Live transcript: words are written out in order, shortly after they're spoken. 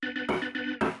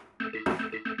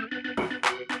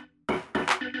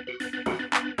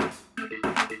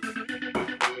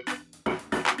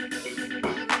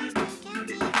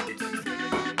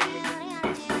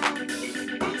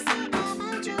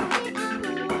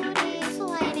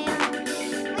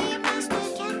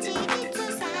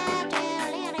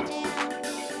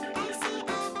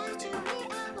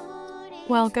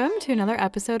Welcome to another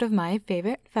episode of My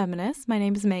Favorite Feminist. My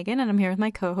name is Megan, and I'm here with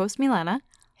my co-host, Milena.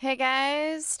 Hey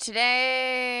guys,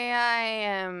 today I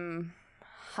am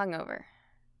hungover.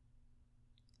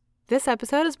 This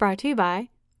episode is brought to you by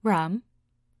rum,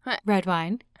 red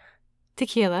wine,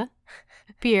 tequila,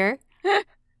 beer.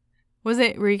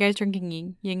 Were you guys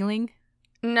drinking Yingling?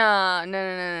 No.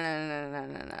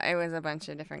 It was a bunch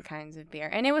of different kinds of beer.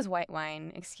 And it was white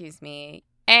wine, excuse me.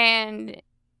 And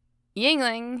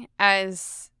Yingling,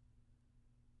 as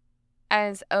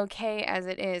okay as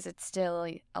it is, it's still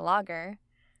a lager.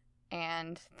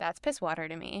 And that's piss water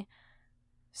to me.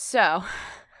 So,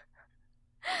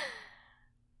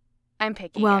 I'm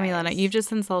picky, Well, guys. Milena, you've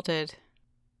just insulted...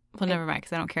 Well, never mind,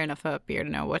 because I don't care enough about beer to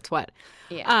know what's what.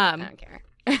 Yeah, I don't care.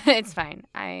 It's fine.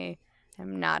 I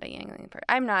am not a Yingling person.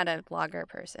 I'm not a lager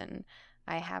person.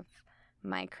 I have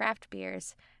my craft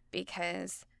beers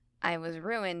because I was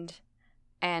ruined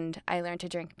and I learned to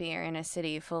drink beer in a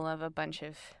city full of a bunch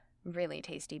of really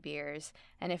tasty beers.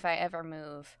 And if I ever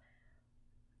move,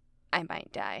 I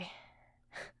might die.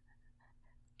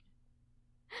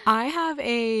 I have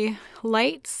a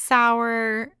light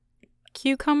sour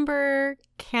cucumber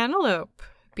cantaloupe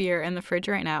beer in the fridge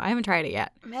right now. I haven't tried it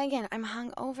yet. Megan, I'm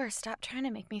hungover. Stop trying to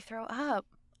make me throw up.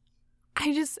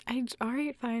 All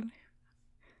right, fine.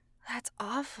 That's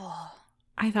awful.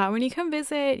 I thought when you come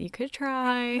visit, you could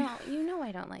try. No, you know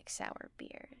I don't like sour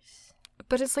beers.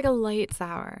 But it's like a light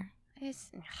sour. All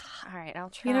right, I'll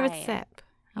try You can have it. a sip.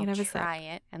 I'll try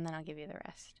it, and then I'll give you the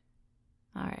rest.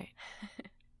 All right.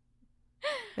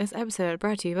 This episode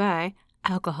brought to you by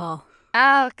alcohol.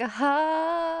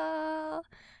 Alcohol!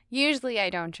 Usually I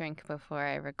don't drink before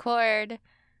I record,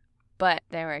 but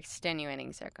there were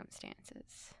extenuating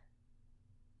circumstances.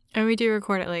 And we do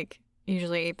record at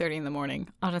usually 8:30 in the morning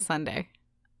on a Sunday.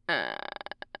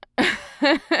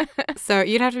 So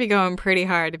you'd have to be going pretty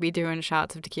hard to be doing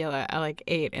shots of tequila at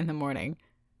 8 in the morning.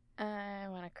 I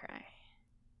want to cry.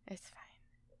 It's fine.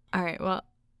 All right, well,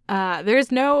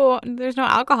 there's no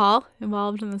alcohol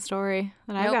involved in the story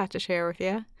that I've got to share with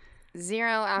you. Zero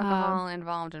alcohol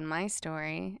involved in my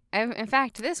story. In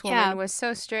fact, this woman was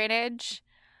so straight edge.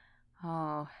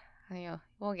 Oh,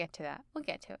 we'll get to that. We'll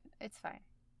get to it. It's fine.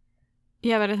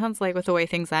 Yeah, but it sounds like with the way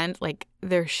things end,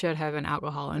 there should have been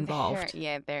alcohol involved.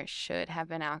 There should have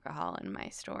been alcohol in my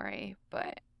story,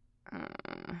 but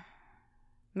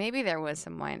maybe there was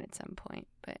some wine at some point,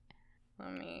 but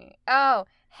Oh,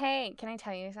 hey, can I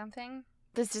tell you something?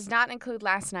 This does not include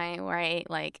last night where I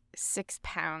ate 6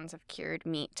 pounds of cured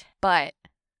meat, but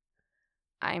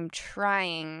I'm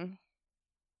trying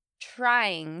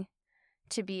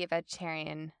to be a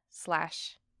vegetarian /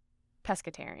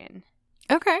 pescatarian.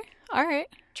 Okay, all right.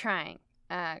 Trying.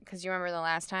 Because you remember the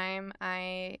last time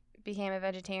I became a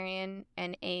vegetarian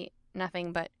and ate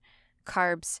nothing but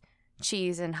carbs,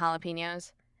 cheese, and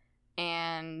jalapenos,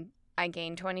 and I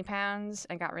gained 20 pounds.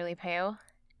 I got really pale.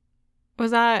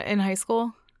 Was that in high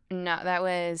school? No,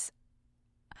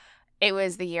 it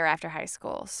was the year after high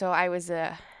school. So I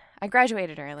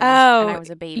graduated early. Oh, and I was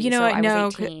a baby. You know so what? I No,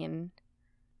 was 18.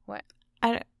 What?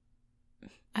 I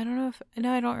don't know if...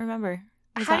 No, I don't remember.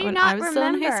 Was How that do you when not I was remember?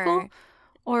 still in high school?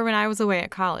 Or when I was away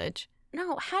at college?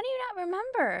 No, how do you not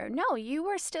remember? No, you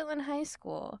were still in high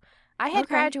school. I had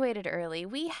graduated early.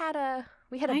 We had a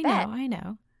bet. I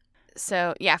know.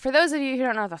 So, yeah, for those of you who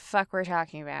don't know what the fuck we're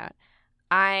talking about,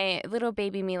 little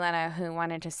baby Milena, who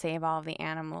wanted to save all of the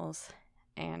animals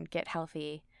and get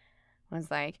healthy, was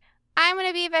like, I'm going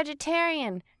to be a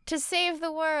vegetarian to save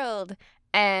the world.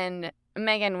 And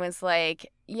Megan was like,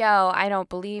 yo, I don't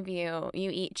believe you. You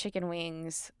eat chicken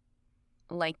wings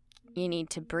like you need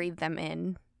to breathe them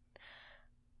in.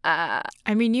 I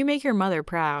mean, you make your mother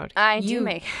proud.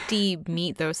 You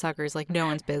de-meat those suckers like no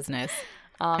one's business.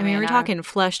 Oh, I mean, we're talking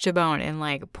flesh to bone in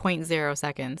 0.0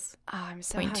 seconds. Oh, I'm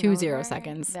so 0.20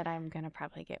 seconds. That I'm going to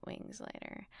probably get wings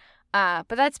later. But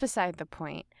that's beside the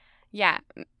point. Yeah,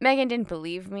 Megan didn't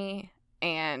believe me,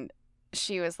 and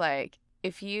she was like,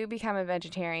 if you become a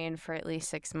vegetarian for at least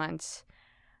 6 months,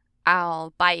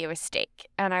 I'll buy you a steak.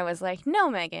 And I was like, no,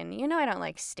 Megan, you know I don't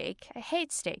like steak. I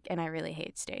hate steak, and I really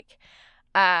hate steak.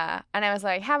 And I was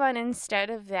like, how about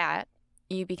instead of that,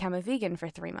 you become a vegan for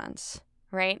 3 months?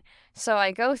 Right? So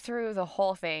I go through the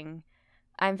whole thing.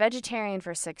 I'm vegetarian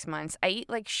for 6 months. I eat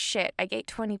like shit. I gained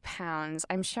 20 pounds.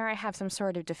 I'm sure I have some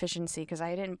sort of deficiency because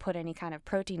I didn't put any kind of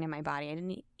protein in my body. I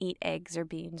didn't eat eggs or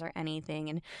beans or anything.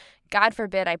 And God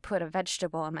forbid I put a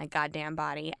vegetable in my goddamn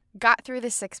body. Got through the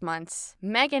 6 months.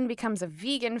 Megan becomes a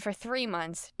vegan for 3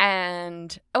 months.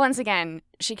 And once again,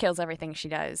 she kills everything she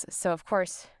does. So, of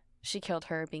course, she killed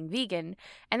her being vegan.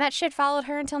 And that shit followed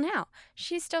her until now.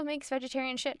 She still makes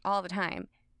vegetarian shit all the time.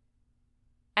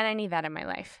 And I need that in my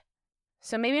life.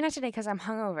 So maybe not today because I'm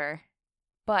hungover,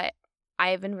 but I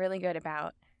have been really good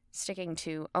about sticking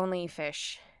to only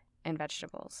fish and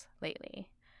vegetables lately.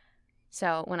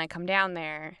 So when I come down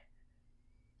there,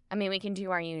 I mean, we can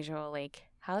do our usual, like,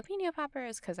 jalapeno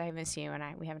poppers because I miss you and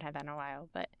we haven't had that in a while,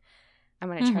 but I'm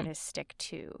going to try to stick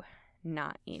to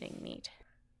not eating meat.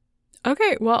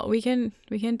 Okay, well, we can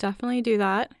definitely do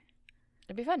that.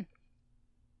 It'd be fun.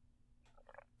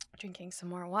 Drinking some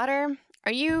more water.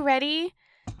 Are you ready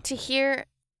to hear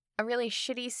a really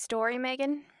shitty story,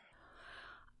 Megan?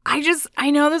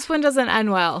 I know this one doesn't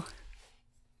end well.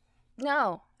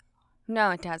 No,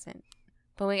 it doesn't.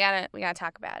 But we gotta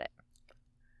talk about it.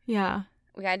 Yeah.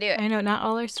 We gotta do it. I know not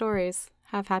all our stories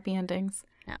have happy endings.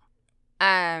 No.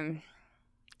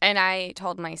 And I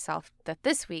told myself that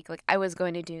this week, like, I was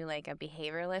going to do, like, a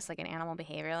behavioralist, like an animal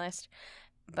behavioralist,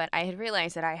 but I had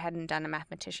realized that I hadn't done a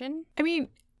mathematician. I mean,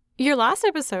 your last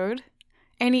episode,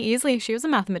 Annie Easley, she was a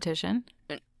mathematician.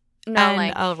 No, and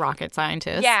like a rocket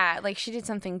scientist. Yeah, like, she did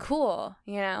something cool,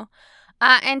 you know?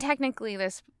 And technically,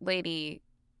 this lady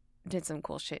did some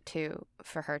cool shit, too,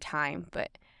 for her time,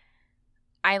 but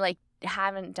I, like,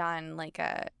 haven't done, like,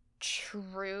 a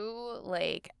true,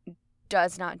 like,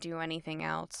 does not do anything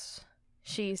else.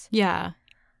 She was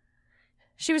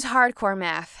hardcore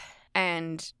math,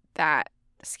 and that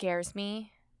scares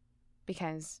me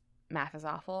because math is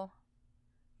awful,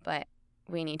 but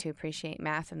we need to appreciate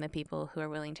math and the people who are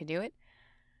willing to do it.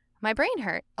 My brain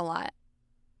hurt a lot,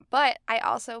 but I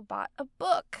also bought a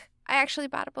book. I actually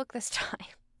bought a book this time.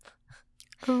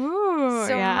 Ooh,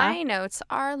 so yeah. my notes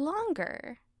are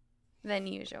longer than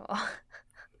usual.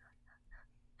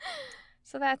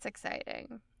 So that's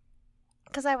exciting.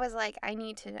 Because I was like, I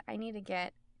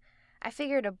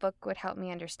figured a book would help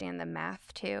me understand the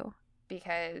math too,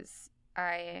 because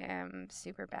I am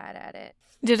super bad at it.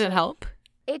 Did it help?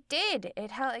 It did.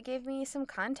 It gave me some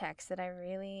context that I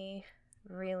really,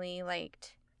 really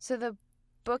liked. So the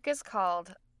book is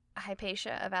called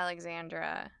Hypatia of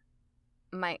Alexandria,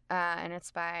 and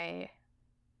it's by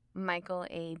Michael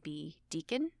A. B.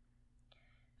 Deacon.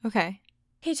 Okay.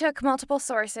 He took multiple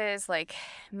sources, like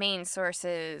main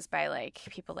sources by like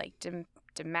people like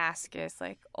Damascus,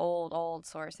 like old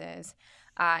sources,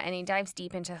 and he dives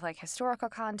deep into like historical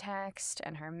context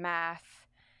and her math.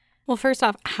 Well, first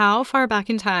off, how far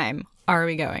back in time are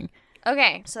we going?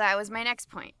 Okay, so that was my next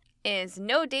point, is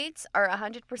no dates are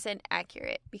 100%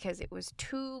 accurate because it was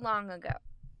too long ago.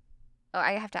 Oh,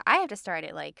 I have to start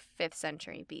at like 5th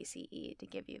century BCE to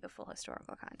give you the full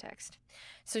historical context.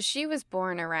 So she was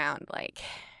born around like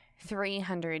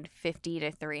 350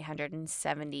 to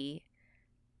 370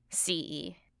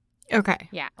 CE. Okay.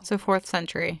 Yeah. So 4th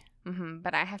century.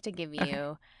 But I have to give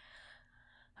you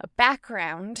a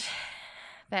background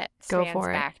that spans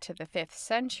back to the 5th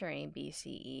century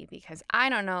BCE because I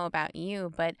don't know about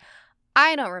you, but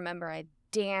I don't remember a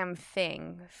damn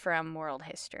thing from world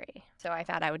history. So I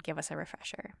thought I would give us a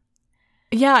refresher.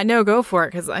 Yeah, no, go for it,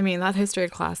 because, I mean, that history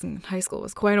class in high school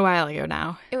was quite a while ago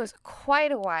now. It was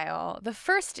quite a while. The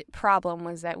first problem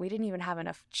was that we didn't even have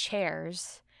enough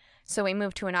chairs, so we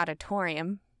moved to an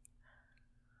auditorium.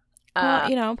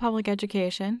 Well, public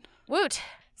education. Woot!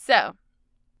 So,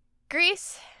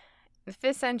 Greece, the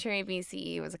 5th century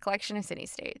BCE, was a collection of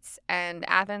city-states, and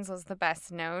Athens was the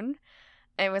best known.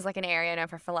 It was like an area known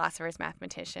for philosophers,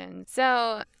 mathematicians.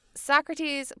 So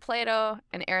Socrates, Plato,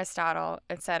 and Aristotle,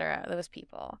 etc., those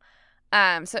people.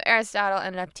 So Aristotle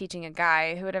ended up teaching a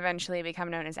guy who would eventually become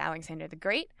known as Alexander the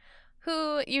Great,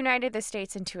 who united the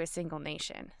states into a single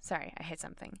nation. Sorry, I hit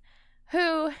something.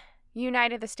 Who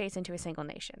united the states into a single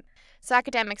nation. So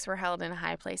academics were held in a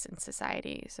high place in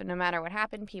society. So no matter what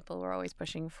happened, people were always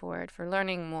pushing forward for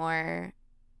learning more,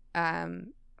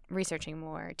 researching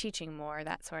more, teaching more,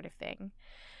 that sort of thing.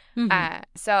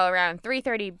 So around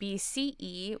 330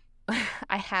 BCE,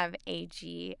 I have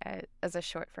AG as a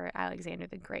short for Alexander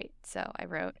the Great. So I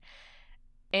wrote,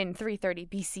 in 330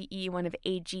 BCE, one of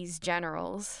AG's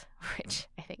generals, which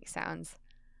I think sounds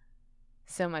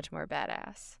so much more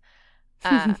badass.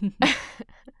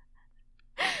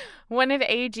 One of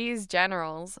AG's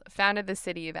generals founded the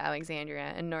city of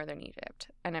Alexandria in northern Egypt,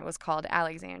 and it was called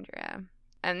Alexandria.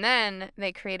 And then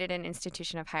they created an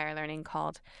institution of higher learning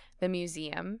called the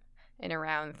Museum in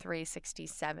around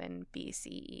 367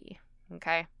 BCE.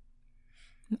 Okay?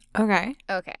 Okay.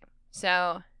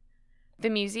 So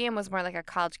the museum was more like a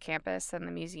college campus than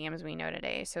the museums we know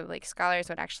today. So, like, scholars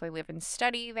would actually live and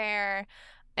study there.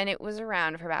 And it was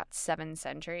around for about 7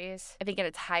 centuries. I think at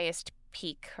its highest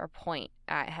peak or point,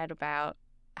 it had about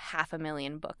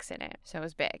 500,000 books in it. So it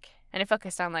was big. And it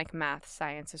focused on like math,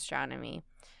 science, astronomy.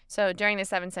 So during the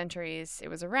 7 centuries, it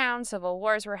was around. Civil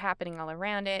wars were happening all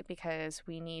around it because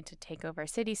we need to take over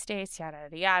city-states, yada,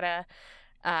 yada, yada.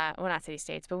 Well, not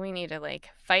city-states, but we need to like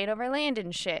fight over land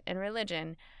and shit and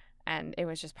religion. And it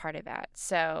was just part of that.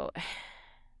 So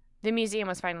the museum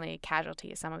was finally a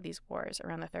casualty of some of these wars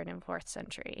around the 3rd and 4th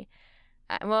century.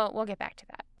 We'll get back to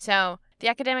that. So the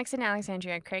academics in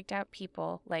Alexandria cranked out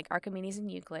people like Archimedes and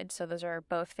Euclid. So those are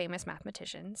both famous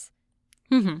mathematicians.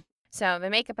 Mm-hmm. So the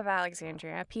makeup of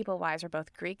Alexandria, people-wise, are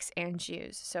both Greeks and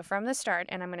Jews. So from the start,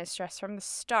 and I'm going to stress from the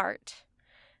start,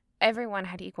 everyone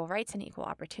had equal rights and equal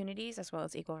opportunities as well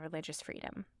as equal religious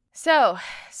freedom. So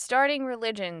starting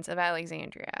religions of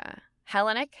Alexandria: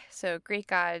 Hellenic, so Greek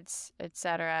gods,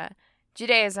 etc.,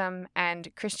 Judaism,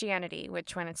 and Christianity,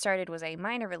 which when it started was a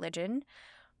minor religion,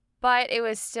 but it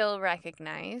was still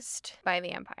recognized by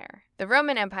the empire. The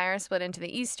Roman Empire split into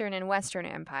the Eastern and Western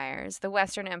empires. The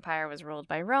Western Empire was ruled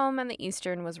by Rome, and the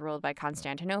Eastern was ruled by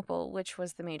Constantinople, which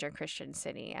was the major Christian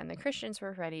city, and the Christians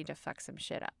were ready to fuck some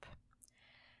shit up.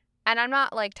 And I'm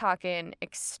not, like, talking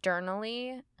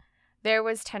externally. There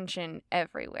was tension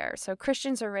everywhere. So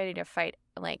Christians were ready to fight,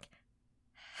 like,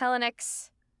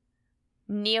 Hellenics,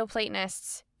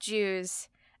 Neoplatonists, Jews,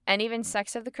 and even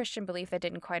sects of the Christian belief that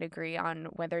didn't quite agree on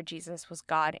whether Jesus was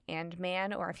God and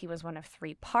man, or if he was one of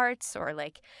 3 parts, or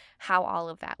like how all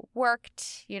of that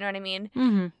worked. You know what I mean?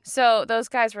 Mm-hmm. So those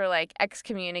guys were like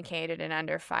excommunicated and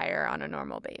under fire on a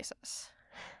normal basis.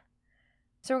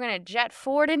 So we're going to jet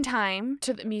forward in time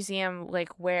to the museum, like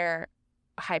where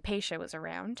Hypatia was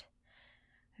around.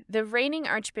 The reigning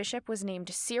archbishop was named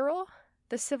Cyril.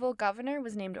 The civil governor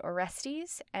was named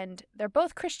Orestes, and they're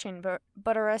both Christian,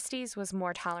 but Orestes was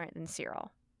more tolerant than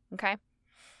Cyril. Okay?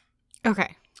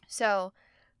 Okay. So,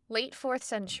 late 4th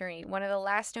century, one of the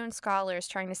last known scholars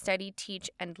trying to study, teach,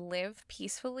 and live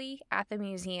peacefully at the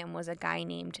museum was a guy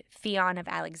named Theon of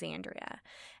Alexandria.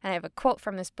 And I have a quote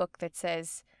from this book that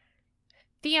says,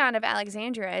 Theon of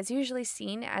Alexandria is usually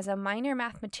seen as a minor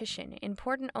mathematician,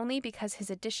 important only because his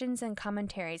additions and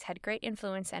commentaries had great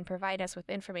influence and provide us with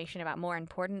information about more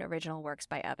important original works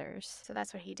by others. So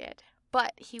that's what he did.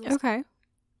 But he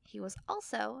was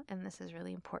also, and this is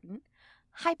really important,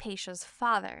 Hypatia's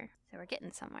father. So we're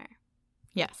getting somewhere.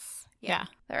 Yes. Yeah.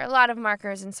 There are a lot of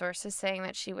markers and sources saying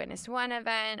that she witnessed one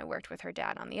event, worked with her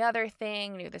dad on the other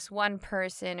thing, knew this one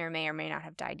person, or may not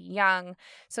have died young.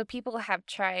 So people have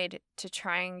tried to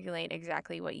triangulate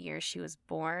exactly what year she was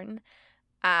born.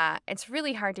 It's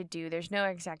really hard to do. There's no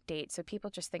exact date, so people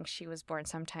just think she was born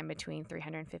sometime between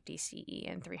 350 CE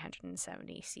and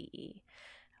 370 CE.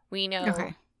 We know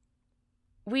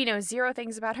 0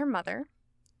 things about her mother.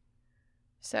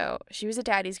 So she was a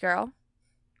daddy's girl.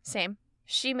 Same.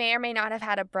 She may or may not have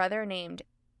had a brother named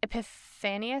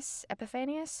Epiphanius?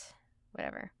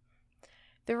 Whatever.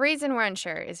 The reason we're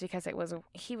unsure is because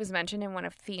he was mentioned in one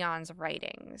of Theon's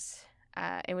writings.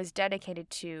 It was dedicated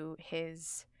to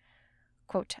his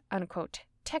quote-unquote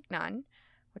teknon,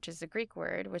 which is a Greek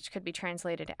word, which could be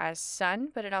translated as son,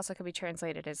 but it also could be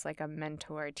translated as like a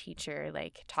mentor, teacher,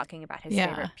 like talking about his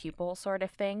favorite pupil sort of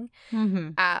thing. Mm-hmm.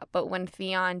 But when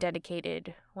Theon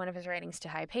dedicated one of his writings to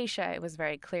Hypatia, it was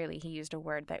very clearly he used a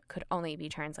word that could only be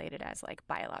translated as like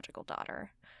biological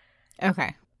daughter.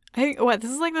 Okay. I think,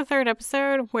 this is like the 3rd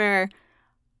episode where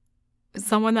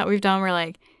someone that we've done, we're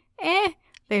like,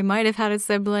 they might have had a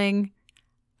sibling.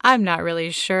 I'm not really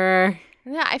sure.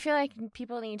 Yeah, I feel like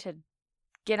people need to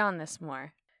get on this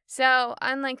more. So,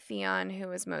 unlike Theon, who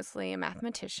was mostly a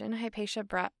mathematician, Hypatia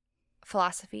brought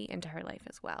philosophy into her life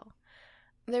as well.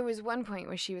 There was one point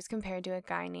where she was compared to a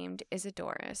guy named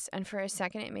Isidorus, and for a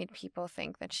second it made people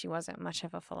think that she wasn't much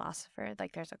of a philosopher.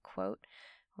 Like, there's a quote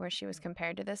where she was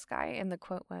compared to this guy, and the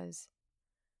quote was,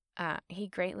 he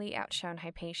greatly outshone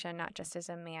Hypatia not just as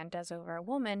a man does over a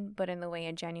woman, but in the way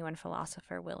a genuine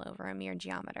philosopher will over a mere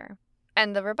geometer.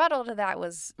 And the rebuttal to that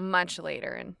was much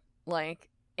later,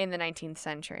 in the 19th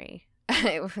century.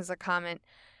 It was a comment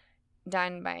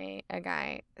done by a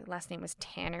guy, last name was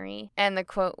Tannery, and the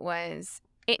quote was,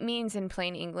 "It means in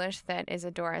plain English that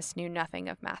Isidorus knew nothing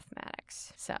of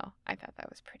mathematics." So I thought that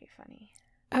was pretty funny.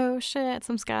 Oh shit,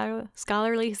 some scholarly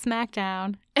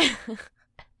smackdown.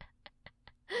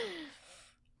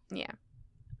 Yeah.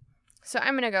 So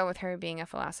I'm going to go with her being a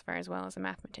philosopher as well as a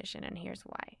mathematician, and here's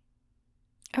why.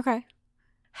 Okay.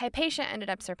 Hypatia ended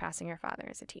up surpassing her father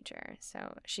as a teacher.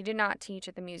 So she did not teach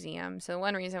at the museum. So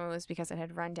one reason was because it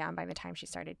had run down by the time she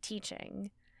started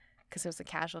teaching, because it was a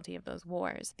casualty of those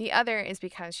wars. The other is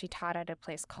because she taught at a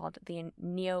place called the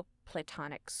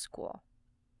Neoplatonic School.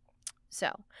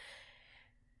 So,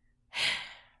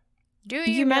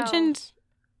 you mentioned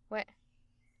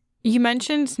You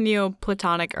mentioned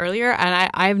Neoplatonic earlier, and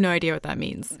I have no idea what that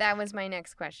means. That was my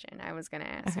next question I was going to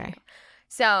ask Okay. you.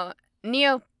 So,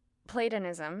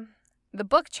 Neoplatonism, the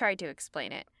book tried to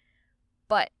explain it,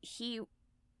 but the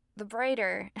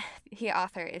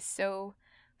author is so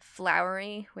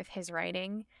flowery with his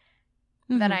writing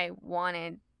that I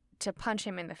wanted to punch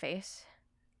him in the face.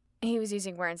 He was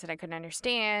using words that I couldn't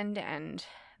understand, and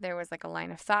there was like a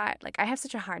line of thought. Like, I have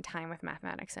such a hard time with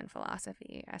mathematics and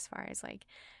philosophy as far as like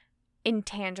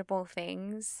intangible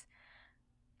things,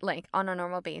 like on a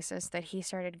normal basis, that he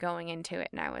started going into it,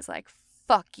 and I was like,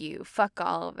 fuck you, fuck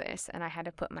all of this. And I had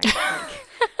to put my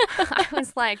I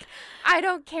was like, I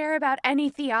don't care about any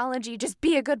theology, just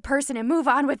be a good person and move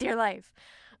on with your life.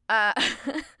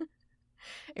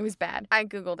 It was bad. I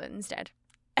Googled it instead.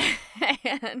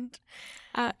 And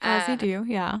as you do,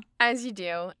 yeah. As you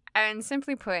do. And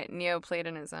simply put,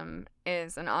 Neoplatonism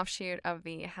is an offshoot of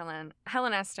the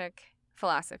Hellenistic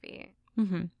philosophy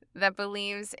that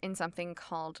believes in something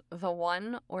called the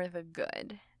one or the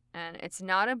good. And it's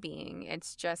not a being.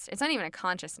 It's not even a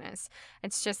consciousness.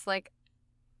 It's just like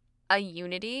a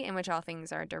unity in which all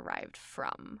things are derived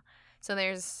from. So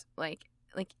there's like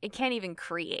it can't even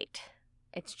create.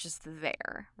 It's just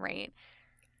there, right?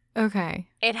 Okay.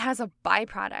 It has a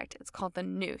byproduct. It's called the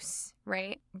nous,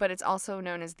 right? But it's also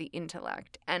known as the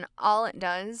intellect. And all it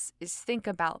does is think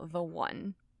about the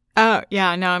one. Oh,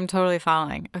 yeah. No, I'm totally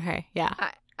following. Okay. Yeah.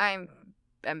 I'm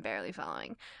barely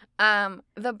following.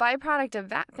 The byproduct of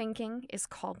that thinking is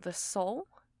called the soul.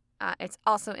 It's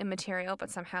also immaterial,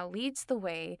 but somehow leads the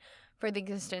way for the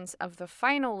existence of the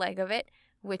final leg of it,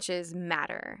 which is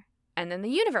matter. And then the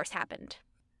universe happened.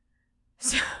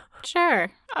 So,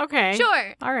 sure. Okay.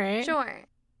 Sure. All right. Sure.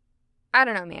 I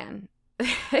don't know, man.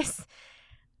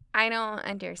 I don't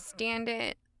understand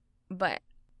it, but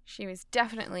she was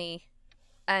definitely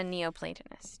a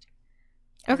Neoplatonist.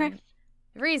 Okay.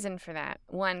 The reason for that,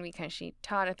 one, because she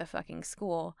taught at the fucking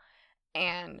school,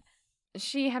 and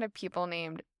she had a pupil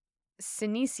named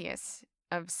Synesius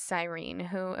of Cyrene,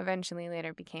 who eventually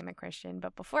later became a Christian,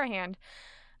 but beforehand,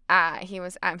 he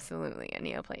was absolutely a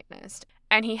Neoplatonist.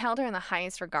 And he held her in the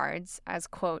highest regards as,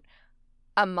 quote,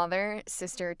 a mother,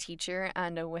 sister, teacher,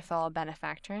 and a withal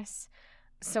benefactress.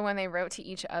 So when they wrote to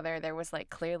each other, there was like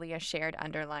clearly a shared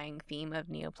underlying theme of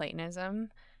Neoplatonism.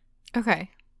 Okay.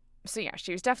 So yeah,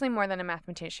 she was definitely more than a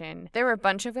mathematician. There were a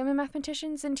bunch of women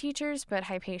mathematicians and teachers, but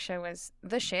Hypatia was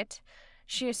the shit.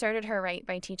 She asserted her right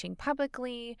by teaching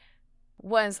publicly,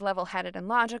 was level-headed and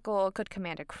logical, could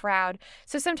command a crowd.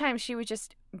 So sometimes she would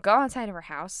just go outside of her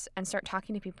house and start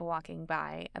talking to people walking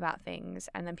by about things,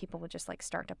 and then people would just like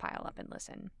start to pile up and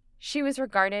listen. She was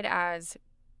regarded as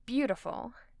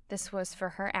beautiful. This was for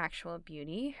her actual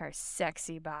beauty, her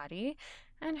sexy body,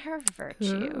 and her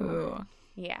virtue. Ooh.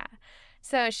 Yeah.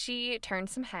 So she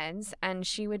turned some heads, and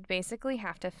she would basically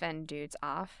have to fend dudes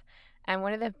off. And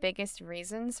one of the biggest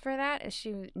reasons for that is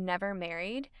she never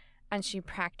married, and she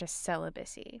practiced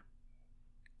celibacy.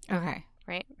 Okay.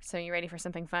 Right? So you ready for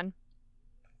something fun?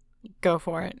 Go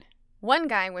for it. One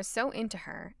guy was so into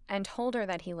her and told her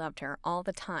that he loved her all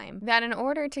the time that in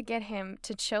order to get him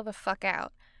to chill the fuck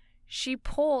out, she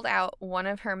pulled out one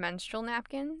of her menstrual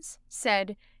napkins,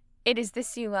 said, "It is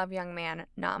this you love, young man,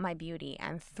 not my beauty,"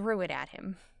 and threw it at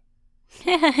him.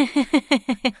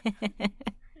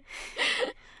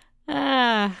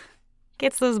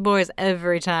 Gets those boys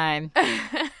every time.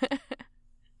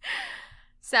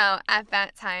 So at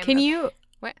that time... Can you...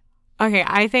 What? Okay,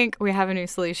 I think we have a new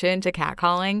solution to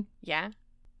catcalling. Yeah?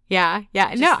 Yeah.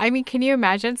 No, I mean, can you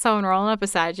imagine someone rolling up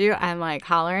beside you and like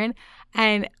hollering?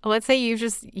 And let's say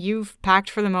you've packed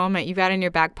for the moment, you've got it in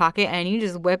your back pocket, and you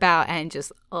just whip out and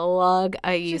just lug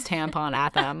a used tampon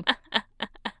at them.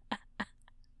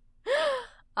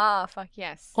 Oh, fuck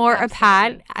yes. Or absolutely. a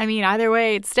pad. I mean, either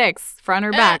way, it sticks. Front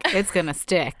or back, it's going to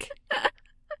stick.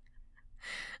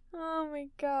 Oh, my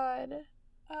God.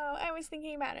 Oh, I was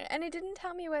thinking about it. And it didn't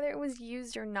tell me whether it was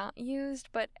used or not used,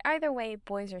 but either way,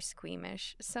 boys are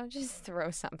squeamish. So just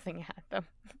throw something at them.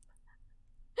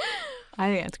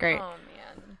 I think that's great. Oh,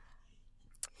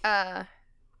 man.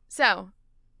 So,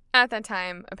 at that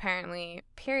time, apparently,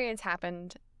 periods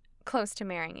happened close to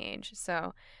marrying age.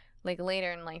 So, like,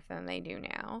 later in life than they do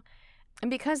now. And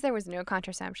because there was no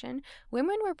contraception,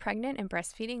 women were pregnant and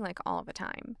breastfeeding, like, all the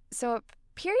time. So,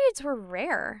 periods were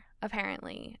rare,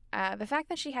 apparently. The fact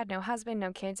that she had no husband,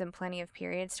 no kids, and plenty of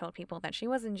periods told people that she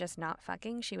wasn't just not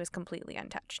fucking, she was completely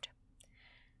untouched.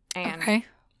 And okay.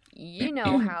 You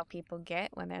know how people get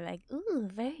when they're like, ooh,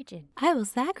 virgin. I will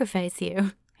sacrifice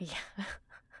you. Yeah.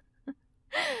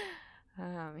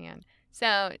 Oh, man.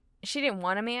 So she didn't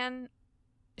want a man.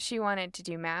 She wanted to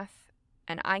do math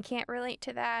and I can't relate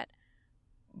to that,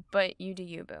 but you do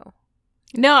you, boo.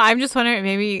 No, I'm just wondering,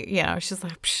 maybe, she's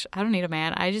like, Psh, I don't need a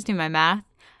man. I just need my math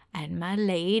and my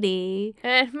lady.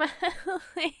 And my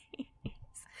ladies.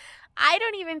 I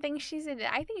don't even think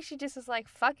I think she just was like,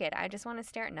 fuck it. I just want to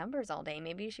stare at numbers all day.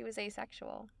 Maybe she was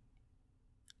asexual.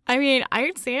 I mean, I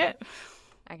could see it.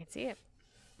 I could see it.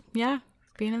 Yeah,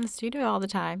 being in the studio all the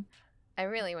time. I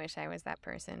really wish I was that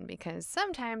person, because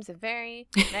sometimes a very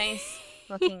nice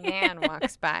looking man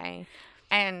walks by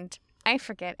and I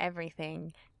forget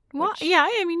everything. Well, yeah,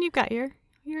 I mean, you've got your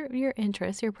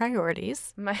interests, your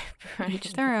priorities. My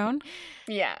Each their own.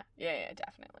 Yeah,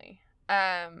 definitely.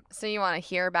 So you want to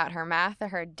hear about her math or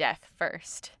her death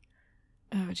first?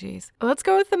 Oh, geez. Let's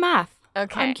go with the math.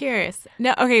 Okay. I'm curious.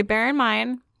 No, okay, bear in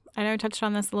mind, I know I touched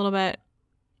on this a little bit.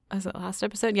 Was it last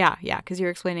episode? Yeah, because you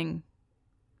were explaining.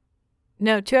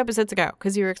 No, 2 episodes ago,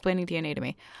 because you were explaining DNA to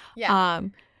me. Yeah.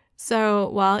 So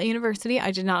while at university,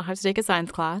 I did not have to take a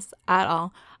science class at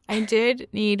all. I did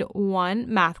need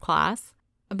 1 math class.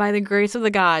 By the grace of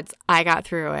the gods, I got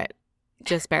through it.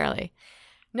 Just barely.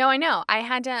 No, I know. I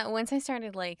had to, once I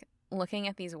started, like, looking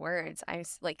at these words,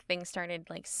 things started,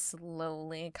 like,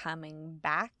 slowly coming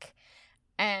back.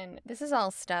 And this is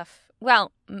all stuff,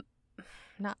 well,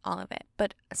 not all of it,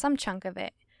 but some chunk of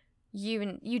it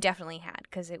you definitely had,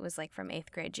 because it was, like, from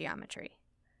 8th grade geometry.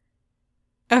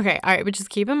 Okay, all right, but just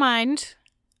keep in mind,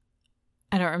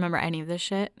 I don't remember any of this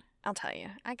shit. I'll tell you.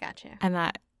 I got you. And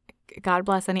that, God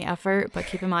bless any effort, but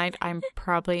keep in mind, I'm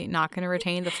probably not going to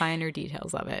retain the finer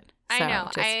details of it. So, I know.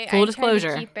 Just full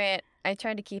disclosure. I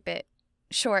tried to keep it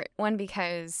short, 1,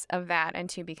 because of that, and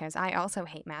 2, because I also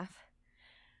hate math.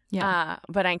 Yeah.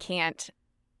 But I can't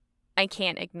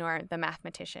ignore the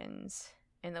mathematicians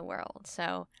in the world.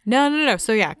 So No.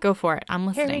 So yeah, go for it. I'm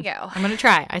listening. Here we go. I'm going to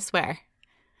try. I swear.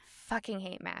 Fucking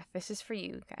hate math. This is for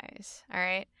you guys. All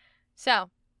right. So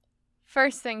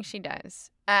first thing she does,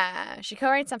 she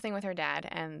co-writes something with her dad,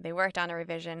 and they worked on a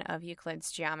revision of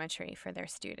Euclid's geometry for their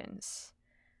students,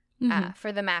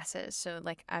 for the masses. So,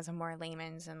 like, as a more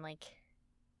layman's and, like,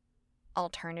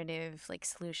 alternative, like,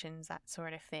 solutions, that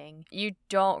sort of thing. You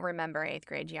don't remember 8th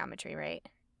grade geometry, right?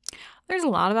 There's a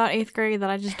lot about 8th grade that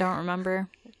I just don't remember.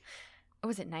 Or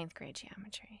was it 9th grade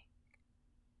geometry?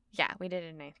 Yeah, we did it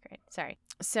in 9th grade. Sorry.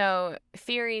 So,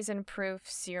 theories and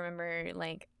proofs, you remember,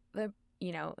 like,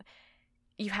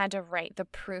 you had to write the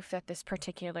proof that this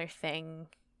particular thing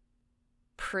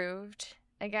proved,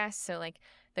 I guess. So, like,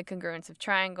 the congruence of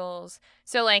triangles.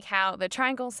 So, like, how the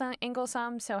triangle angle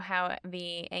sum, so how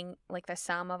the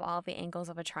sum of all of the angles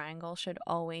of a triangle should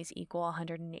always equal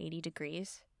 180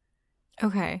 degrees.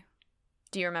 Okay.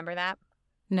 Do you remember that?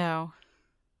 No.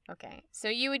 Okay. So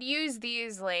you would use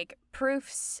these, like,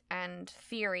 proofs and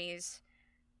theories,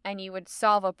 and you would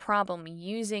solve a problem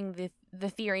using the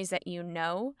theories that you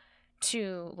know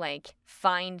to, like,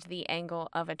 find the angle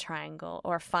of a triangle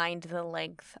or find the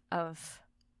length of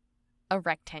a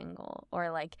rectangle or,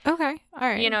 like... Okay. All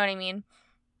right. You know what I mean?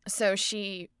 So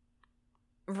she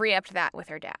re-upped that with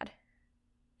her dad.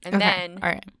 And then... All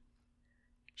right.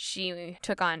 She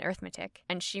took on arithmetic,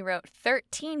 and she wrote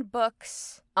 13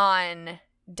 books on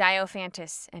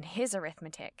Diophantus and his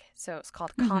arithmetic. So it's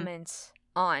called Comments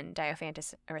on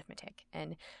Diophantus Arithmetic.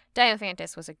 And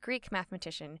Diophantus was a Greek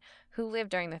mathematician who lived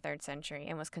during the 3rd century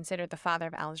and was considered the father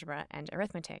of algebra and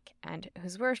arithmetic, and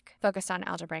whose work focused on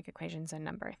algebraic equations and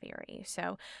number theory.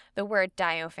 So the word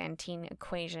Diophantine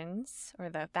equations, or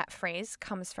that phrase,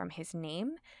 comes from his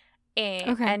name.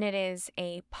 And it is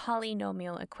a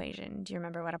polynomial equation. Do you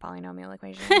remember what a polynomial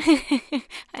equation is?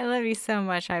 I love you so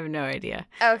much. I have no idea.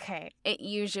 Okay. It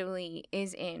usually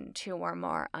is in 2 or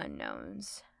more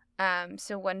unknowns.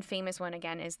 So one famous one,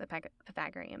 again, is the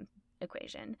Pythagorean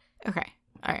equation. Okay.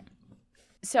 All right.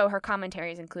 So her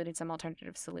commentaries included some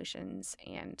alternative solutions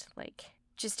and, like,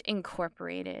 just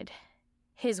incorporated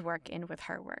his work in with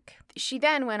her work. She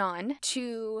then went on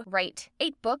to write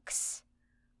 8 books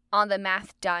on the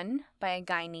math done by a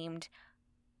guy named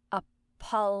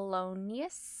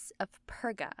Apollonius of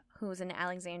Perga, who was an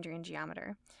Alexandrian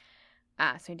geometer.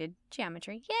 So he did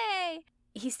geometry. Yay!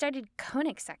 He studied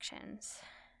conic sections.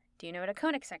 Do you know what a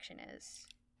conic section is?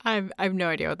 I have no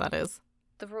idea what that is.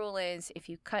 The rule is if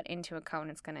you cut into a cone,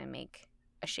 it's going to make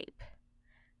a shape.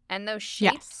 And those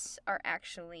shapes are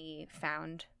actually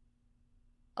found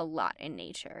a lot in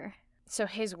nature. So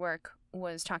his work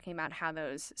was talking about how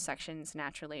those sections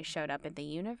naturally showed up in the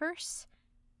universe.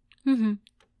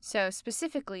 So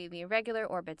specifically the irregular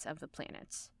orbits of the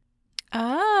planets.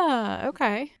 Ah,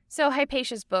 okay. So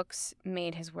Hypatia's books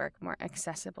made his work more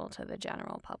accessible to the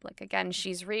general public. Again,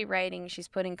 she's rewriting, she's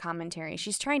putting commentary,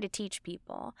 she's trying to teach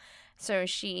people. So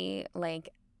she, like,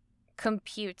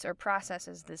 computes or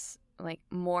processes this like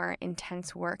more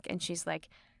intense work, and she's like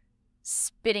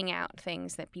spitting out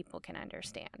things that people can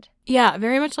understand. Yeah,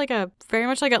 very much like a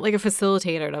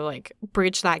facilitator to like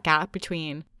bridge that gap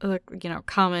between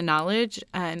common knowledge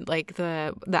and like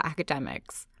the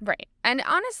academics. Right. And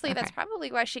honestly, Okay. that's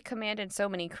probably why she commanded so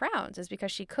many crowns, is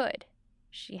because she could.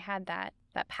 She had that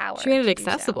power. She made it to do so.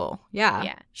 accessible. Yeah.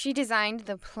 Yeah. She designed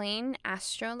the plane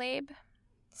astrolabe.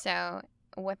 So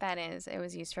what that is, it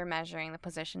was used for measuring the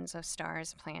positions of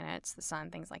stars, planets, the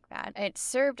sun, things like that. It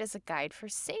served as a guide for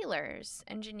sailors,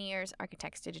 engineers,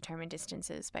 architects to determine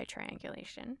distances by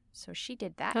triangulation. So she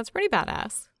did that. That's pretty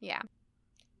badass. Yeah.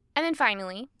 And then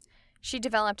finally, she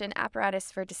developed an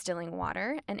apparatus for distilling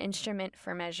water, an instrument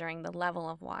for measuring the level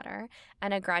of water,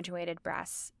 and a graduated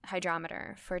brass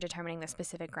hydrometer for determining the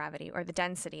specific gravity or the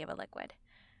density of a liquid.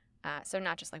 So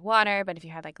not just like water, but if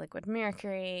you had like liquid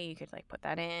mercury, you could like put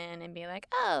that in and be like,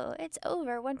 oh, it's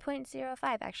over 1.05.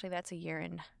 Actually, that's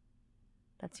urine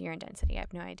density. I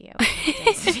have no idea what the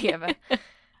density of a...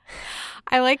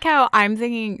 I like how I'm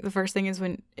thinking the first thing is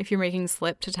if you're making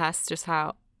slip to test just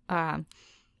how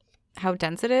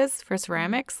dense it is for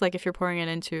ceramics, like if you're pouring it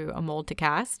into a mold to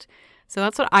cast. So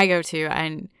that's what I go to,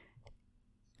 and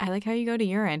I like how you go to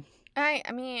urine. I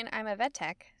mean, I'm a vet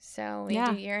tech, so we do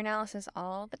urinalysis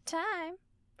all the time.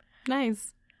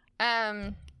 Nice.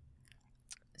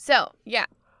 So, yeah.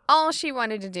 All she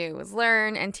wanted to do was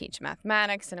learn and teach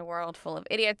mathematics in a world full of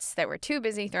idiots that were too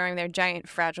busy throwing their giant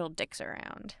fragile dicks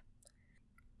around.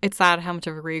 It's sad how much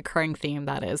of a recurring theme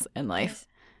that is in life.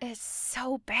 It's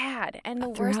so bad. And the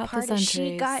Throughout worst part the is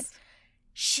centuries.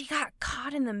 she got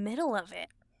caught in the middle of it.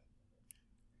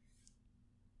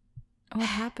 What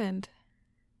happened?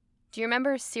 Do you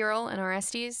remember Cyril and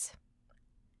Orestes?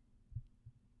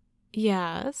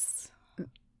 Yes.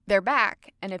 They're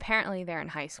back, and apparently they're in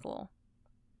high school.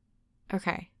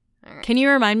 Okay. All right. Can you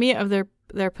remind me of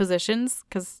their positions?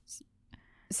 Because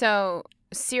So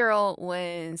Cyril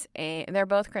they're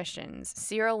both Christians.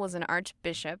 Cyril was an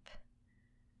archbishop,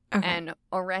 and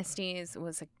Orestes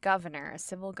was a governor, a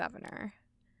civil governor.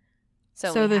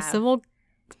 So the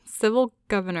civil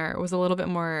governor was a little bit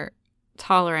more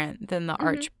tolerant than the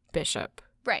archbishop.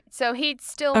 Right. So he'd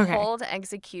still hold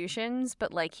executions,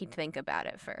 but like he'd think about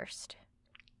it first.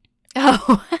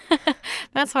 Oh,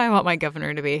 that's how I want my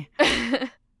governor to be.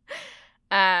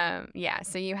 Yeah.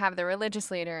 So you have the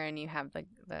religious leader and you have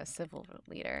the civil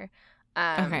leader.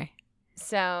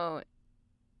 So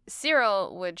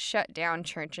Cyril would shut down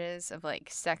churches of like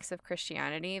sects of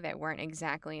Christianity that weren't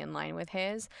exactly in line with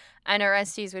his, and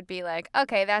Orestes would be like,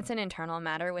 "Okay, that's an internal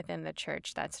matter within the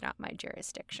church. That's not my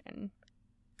jurisdiction."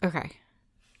 Okay.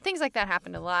 Things like that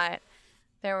happened a lot.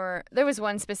 There was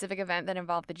one specific event that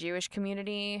involved the Jewish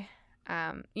community.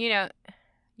 You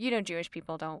know, Jewish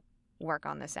people don't work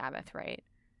on the Sabbath, right?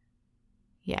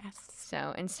 Yes.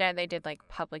 So instead, they did like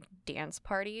public dance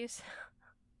parties.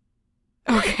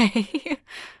 Okay.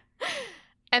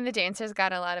 And the dancers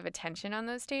got a lot of attention on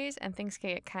those days, and things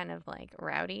get kind of like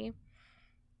rowdy.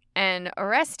 And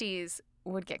Orestes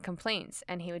would get complaints,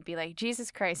 and he would be like,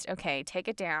 "Jesus Christ, okay, take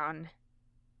it down.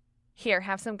 Here,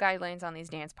 have some guidelines on these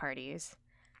dance parties."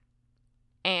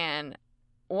 And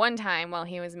one time while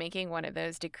he was making one of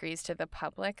those decrees to the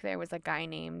public, there was a guy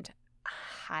named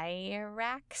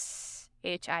Hierax,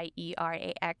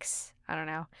 Hierax, I don't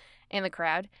know, in the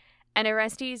crowd. And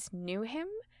Orestes knew him.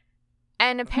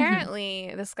 And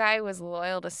apparently this guy was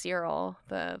loyal to Cyril,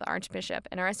 the archbishop.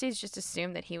 And Orestes just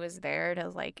assumed that he was there to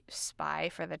like spy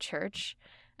for the church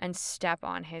and step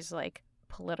on his like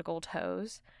political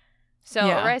toes. So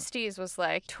Orestes was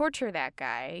like, torture that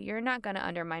guy. You're not going to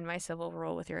undermine my civil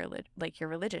rule with your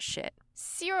religious shit.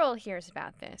 Cyril hears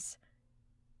about this,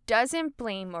 doesn't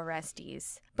blame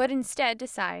Orestes, but instead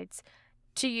decides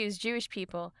to use Jewish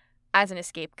people as an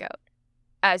scapegoat,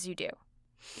 as you do.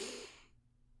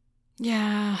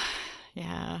 Yeah.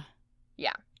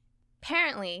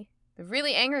 Apparently, the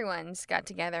really angry ones got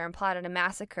together and plotted a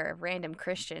massacre of random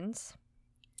Christians.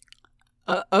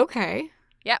 Okay.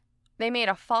 Yep. They made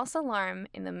a false alarm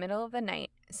in the middle of the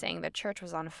night saying the church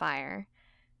was on fire.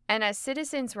 And as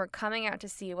citizens were coming out to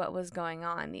see what was going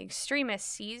on, the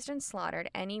extremists seized and slaughtered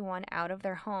anyone out of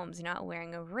their homes not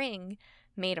wearing a ring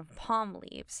made of palm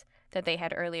leaves that they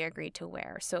had earlier agreed to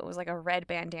wear. So it was like a red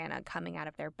bandana coming out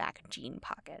of their back jean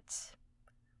pockets.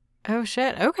 Oh,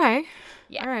 shit. Okay.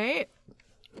 Yeah. All right.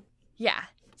 Yeah.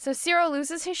 So Cyril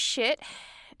loses his shit,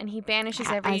 and he banishes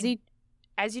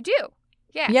As you do.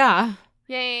 Yeah.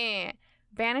 Yeah.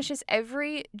 Banishes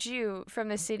every Jew from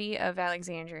the city of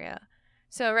Alexandria.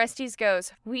 So Orestes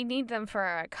goes, "We need them for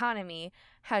our economy.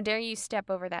 How dare you step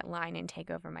over that line and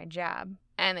take over my job?"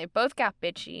 And they both got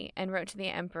bitchy and wrote to the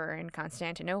emperor in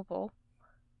Constantinople.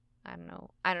 I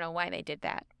don't know why they did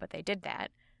that, but they did that.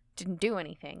 Didn't do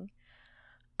anything.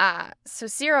 So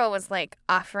Cyril was like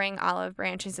offering olive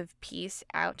branches of peace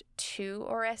out to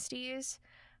Orestes,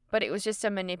 but it was just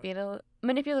a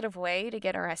manipulative way to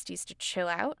get Orestes to chill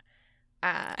out.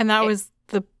 And that was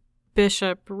the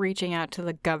bishop reaching out to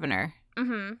the governor.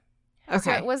 Mm-hmm. Okay.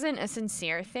 So it wasn't a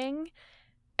sincere thing.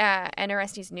 And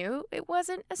Orestes knew it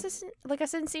wasn't a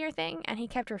sincere thing, and he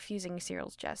kept refusing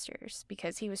Cyril's gestures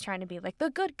because he was trying to be like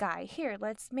the good guy. Here,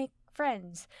 let's make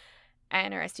friends.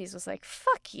 And Orestes was like,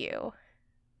 fuck you.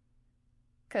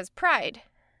 Because pride.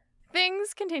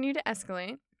 Things continue to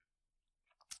escalate.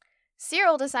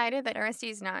 Cyril decided that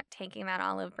Orestes not taking that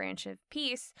olive branch of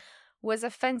peace was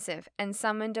offensive and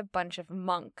summoned a bunch of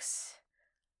monks.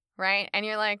 Right? And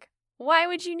you're like, why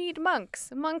would you need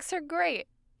monks? Monks are great.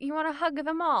 You want to hug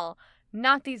them all.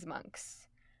 Not these monks.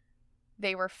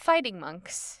 They were fighting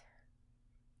monks.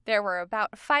 There were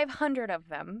about 500 of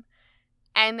them,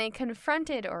 and they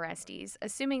confronted Orestes,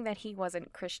 assuming that he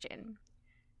wasn't Christian.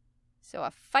 So a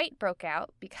fight broke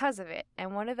out because of it,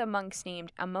 and one of the monks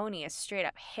named Ammonius straight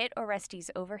up hit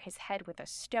Orestes over his head with a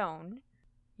stone.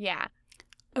 Yeah.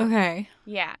 Okay.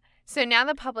 Yeah. So now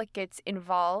the public gets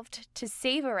involved to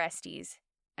save Orestes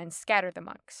and scatter the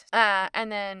monks.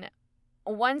 And then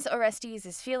once Orestes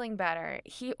is feeling better,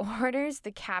 he orders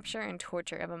the capture and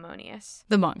torture of Ammonius.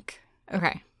 The monk.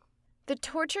 Okay. The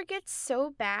torture gets so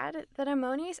bad that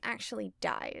Ammonius actually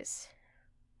dies.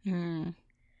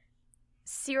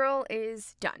 Cyril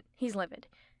is done. He's livid.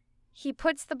 He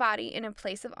puts the body in a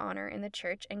place of honor in the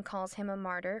church and calls him a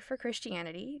martyr for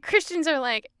Christianity. Christians are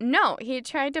like, no, he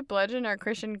tried to bludgeon our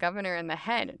Christian governor in the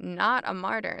head, not a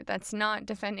martyr. That's not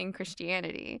defending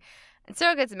Christianity. And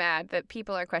Cyril gets mad that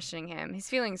people are questioning him. His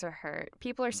feelings are hurt.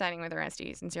 People are siding with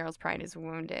Orestes, and Cyril's pride is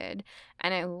wounded.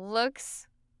 And it looks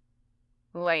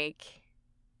like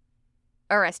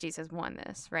Orestes has won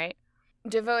this, right?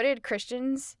 Devoted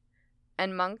Christians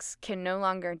and monks can no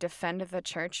longer defend the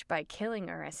church by killing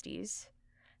Orestes.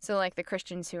 So, like, the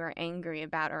Christians who are angry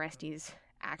about Orestes'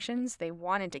 actions, they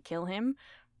wanted to kill him,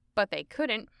 but they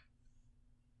couldn't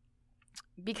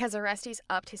because Orestes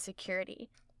upped his security.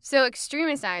 So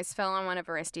extremist eyes fell on one of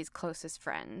Orestes' closest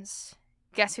friends.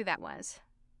 Guess who that was?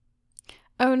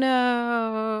 Oh,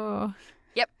 no.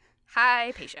 Yep,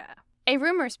 Hypatia. A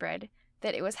rumor spread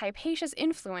that it was Hypatia's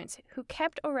influence who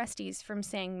kept Orestes from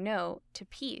saying no to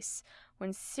peace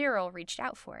when Cyril reached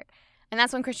out for it. And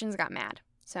that's when Christians got mad.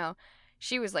 So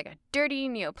she was like a dirty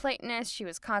Neoplatonist. She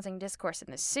was causing discourse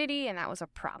in the city, and that was a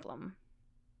problem.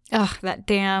 Ugh, that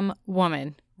damn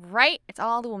woman. Right? It's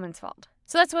all the woman's fault.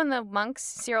 So that's when the monks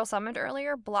Cyril summoned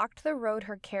earlier blocked the road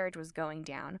her carriage was going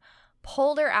down,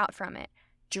 pulled her out from it,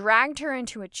 dragged her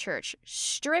into a church,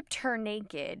 stripped her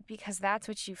naked, because that's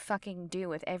what you fucking do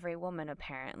with every woman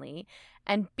apparently,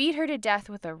 and beat her to death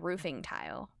with a roofing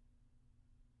tile.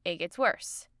 It gets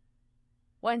worse.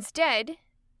 Once dead,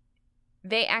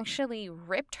 they actually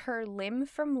ripped her limb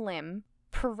from limb,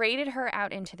 paraded her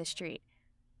out into the street,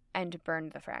 and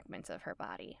burned the fragments of her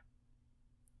body.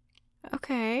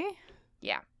 Okay.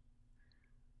 Yeah.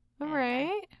 All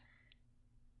right.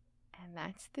 And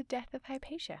that's the death of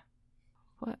Hypatia.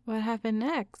 What happened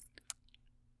next?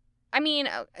 I mean,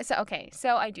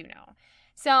 so I do know.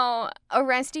 So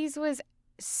Orestes was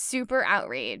super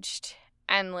outraged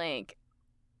and like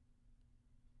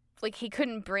he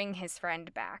couldn't bring his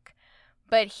friend back,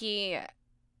 but he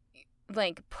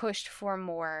like pushed for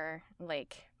more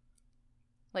like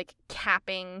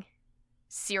capping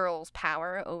Cyril's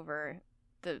power over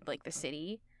the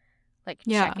city,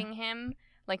 checking him,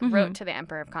 wrote to the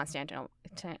Emperor of Constantinople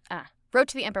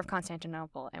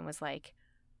and was like,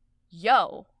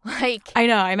 yo, like. I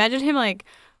know. I imagine him like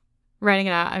writing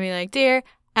it out. I mean, like, dear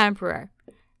Emperor,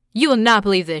 you will not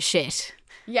believe this shit.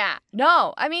 Yeah.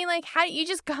 No. I mean, like, how do you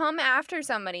just come after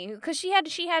somebody? Because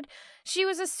she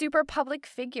was a super public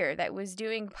figure that was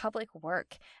doing public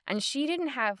work, and she didn't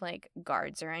have like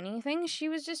guards or anything. She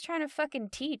was just trying to fucking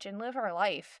teach and live her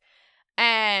life.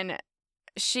 And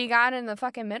she got in the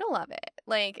fucking middle of it.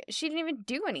 Like, she didn't even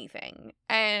do anything.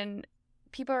 And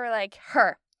people were like,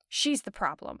 she's the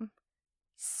problem.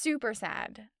 Super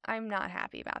sad. I'm not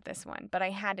happy about this one, but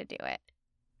I had to do it.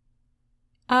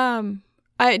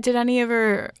 Did any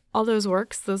of all those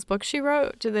books she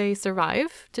wrote, do they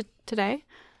survive to today?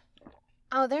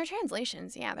 Oh, they're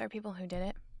translations. Yeah, there are people who did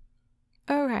it.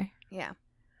 Okay. Yeah.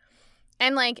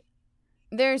 And like,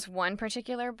 there's one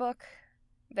particular book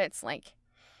that's like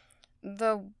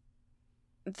the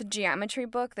geometry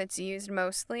book that's used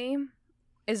mostly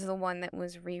is the one that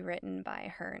was rewritten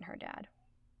by her and her dad.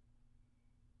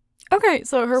 Okay,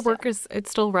 so her So- work it's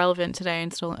still relevant today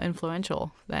and still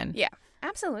influential then. Yeah,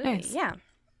 absolutely. Nice. Yeah.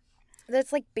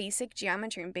 That's like basic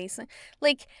geometry and basic,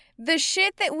 like the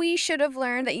shit that we should have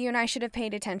learned that you and I should have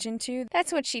paid attention to.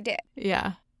 That's what she did.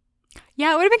 Yeah.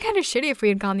 Yeah, it would have been kind of shitty if we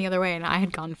had gone the other way and I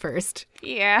had gone first.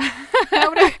 Yeah.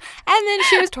 And then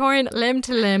she was torn limb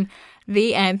to limb.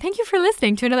 The end. Thank you for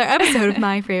listening to another episode of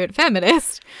My Favorite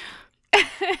Feminist.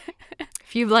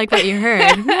 If you like what you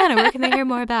heard, man, where can they hear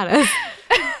more about us?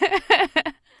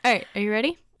 All right, are you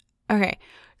ready? Okay.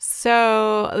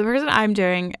 So the person I'm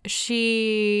doing,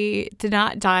 she did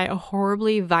not die a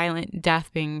horribly violent death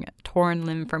being torn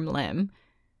limb from limb.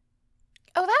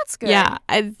 Oh, that's good. Yeah,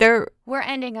 We're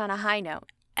ending on a high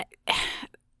note.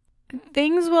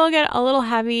 things will get a little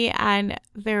heavy, and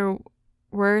there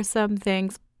were some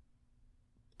things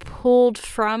pulled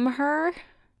from her.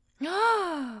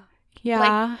 Yeah.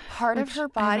 Like part of which her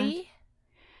body?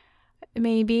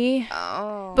 Maybe.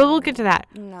 Oh. But we'll get to that.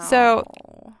 No.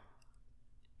 So,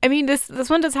 I mean, this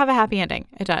one does have a happy ending.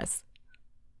 It does.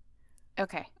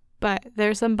 Okay. But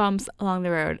there's some bumps along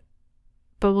the road.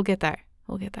 But we'll get there.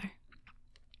 We'll get there.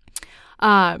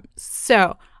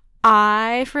 So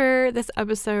I, for this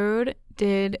episode,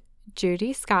 did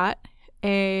Judy Scott,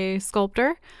 a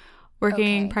sculptor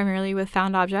working Okay. primarily with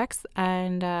found objects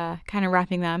and kind of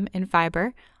wrapping them in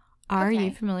fiber. Are you Okay.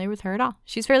 familiar with her at all?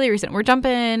 She's fairly recent. We're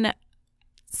jumping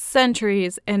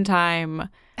centuries in time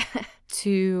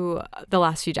to the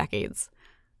last few decades.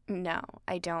 No,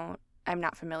 I don't. I'm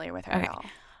not familiar with her Okay. at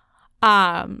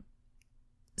all.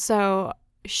 So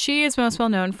she is most well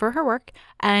known for her work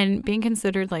and being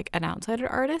considered like an outsider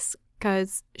artist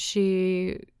because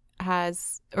she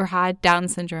has or had Down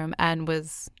syndrome and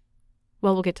was,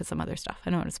 well, we'll get to some other stuff. I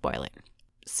don't want to spoil it.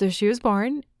 So she was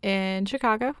born in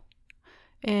Chicago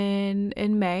in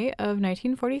May of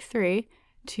 1943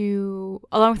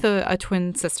 along with a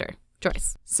twin sister,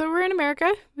 Joyce. So we're in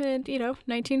America in,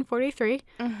 1943.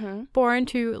 Mm-hmm. Born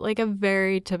to like a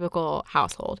very typical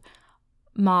household.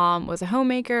 Mom was a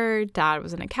homemaker. Dad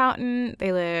was an accountant.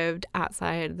 They lived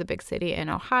outside the big city in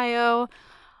Ohio.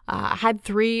 Had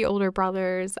 3 older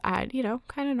brothers and,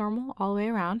 kind of normal all the way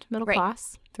around, middle Right.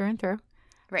 class through and through.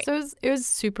 Right. So it was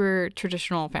super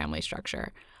traditional family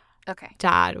structure. Okay.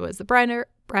 Dad was the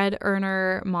bread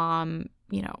earner. Mom,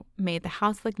 made the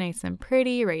house look nice and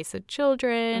pretty, raised the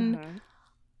children. Mhm.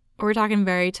 We're talking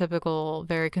very typical,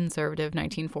 very conservative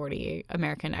 1940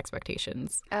 American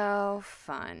expectations. Oh,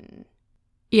 fun.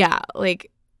 Yeah,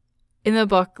 like in the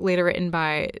book later written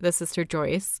by the sister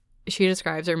Joyce, she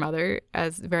describes her mother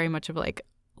as very much of like,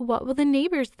 what will the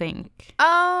neighbors think?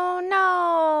 Oh,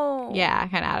 no. Yeah,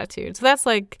 kind of attitude. So that's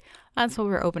what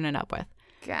we're opening up with.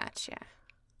 Gotcha.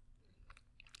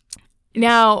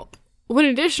 Now, one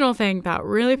additional thing that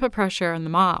really put pressure on the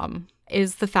mom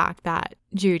is the fact that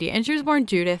Judy, and she was born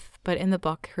Judith, but in the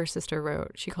book her sister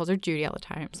wrote, she calls her Judy all the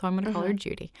time, so I'm going to call her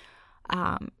Judy,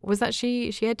 was that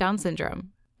she had Down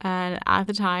syndrome. And at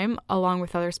the time, along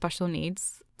with other special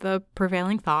needs, the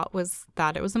prevailing thought was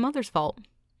that it was the mother's fault.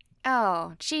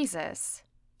 Oh, Jesus.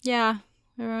 Yeah.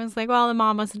 Everyone's like, well, the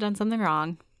mom must have done something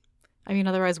wrong. I mean,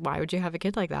 otherwise, why would you have a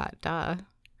kid like that? Duh.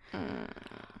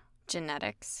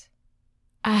 Genetics.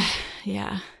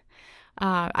 Yeah.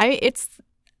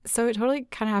 So it totally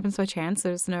kind of happens by chance.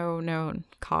 There's no known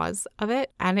cause of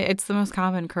it. And it's the most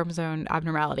common chromosome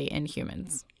abnormality in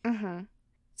humans. Mm-hmm.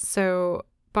 So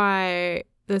by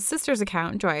the sister's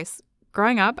account, Joyce,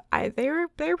 growing up, they were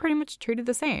pretty much treated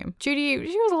the same. Judy,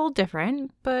 she was a little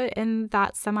different, but in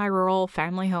that semi-rural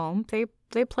family home,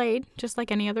 they played just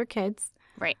like any other kids.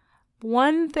 Right.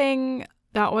 One thing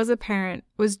that was apparent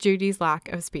was Judy's lack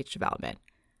of speech development.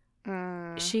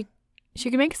 She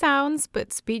could make sounds,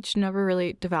 but speech never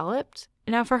really developed.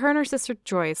 Now, for her and her sister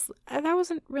Joyce, that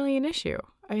wasn't really an issue.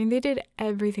 I mean, they did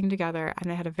everything together, and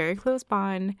they had a very close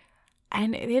bond,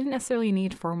 and they didn't necessarily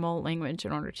need formal language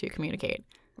in order to communicate.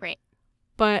 Right.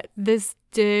 But this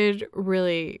did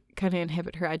really kind of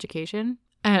inhibit her education.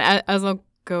 And as I'll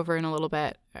go over in a little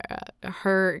bit,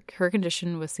 her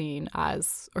condition was seen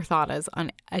as, or thought as,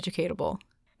 uneducatable.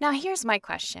 Now, here's my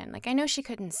question. Like, I know she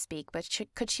couldn't speak, but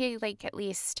could she, like, at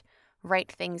least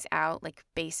write things out, like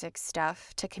basic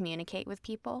stuff to communicate with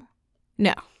people?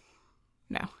 No.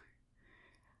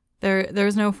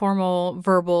 There's no formal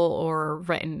verbal or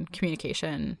written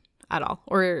communication at all.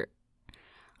 Or a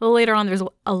little later on, there's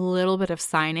a little bit of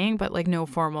signing, but like no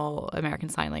formal American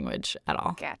Sign Language at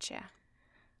all. Gotcha.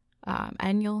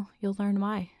 And you'll learn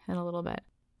why in a little bit.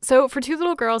 So for 2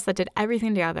 little girls that did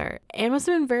everything together, it must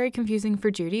have been very confusing for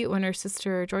Judy when her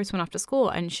sister Joyce went off to school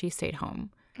and she stayed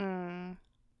home.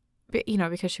 But,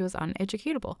 because she was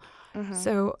uneducatable. Mm-hmm.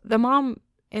 So the mom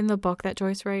in the book that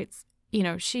Joyce writes, you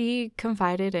know, she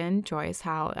confided in Joyce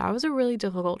how that was a really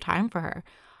difficult time for her.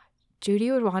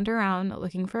 Judy would wander around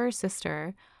looking for her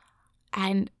sister,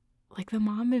 and like the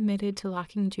mom admitted to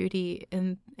locking Judy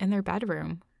in their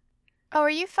bedroom. Oh, are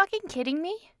you fucking kidding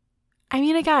me? I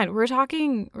mean, again, we're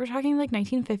talking like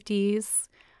 1950s.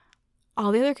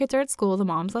 All the other kids are at school. The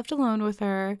mom's left alone with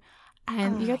her.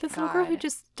 And you got this little girl who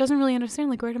just doesn't really understand,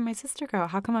 like, where did my sister go?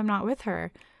 How come I'm not with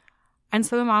her? And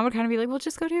so the mom would kind of be like, well,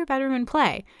 just go to your bedroom and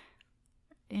play.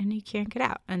 And you can't get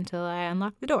out until I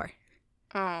unlock the door.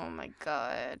 Oh, my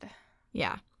God.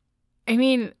 Yeah. I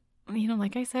mean, you know,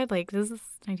 like I said, like, this is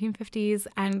 1950s.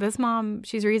 And this mom,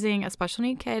 she's raising a special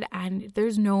need kid. And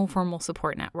there's no formal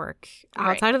support network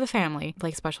outside of the family,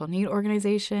 like special need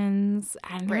organizations.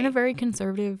 And they're in a very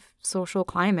conservative social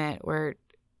climate where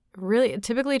really,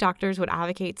 typically doctors would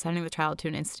advocate sending the child to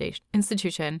an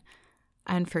institution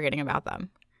and forgetting about them.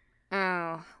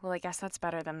 Oh, well, I guess that's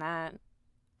better than that.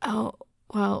 Oh,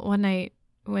 well, one night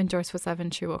when Joyce was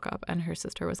 7, she woke up and her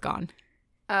sister was gone.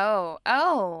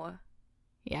 Oh.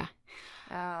 Yeah.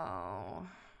 Oh.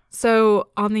 So,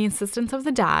 on the insistence of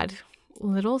the dad,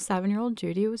 little 7-year-old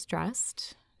Judy was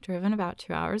dressed, driven about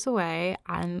 2 hours away,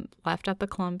 and left at the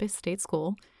Columbus State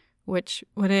School, which,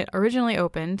 when it originally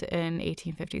opened in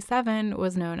 1857,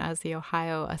 was known as the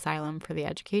Ohio Asylum for the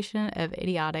Education of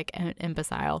Idiotic and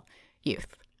Imbecile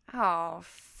Youth. Oh,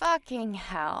 fucking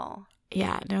hell.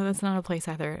 Yeah, no, that's not a place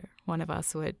either one of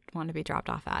us would want to be dropped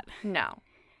off at. No.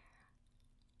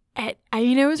 I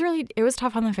mean, it was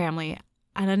tough on the family,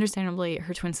 and understandably,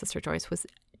 her twin sister Joyce was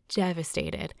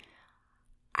devastated.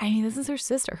 I mean, this is her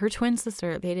sister, her twin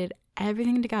sister. They did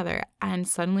everything together, and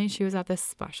suddenly she was at this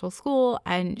special school,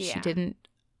 and she didn't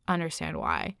understand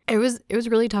why. It was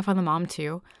really tough on the mom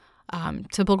too.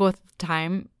 Typical with the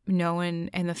time, no one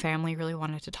in the family really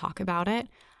wanted to talk about it,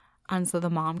 and so the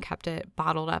mom kept it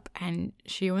bottled up, and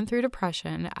she went through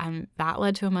depression, and that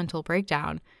led to a mental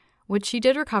breakdown, which she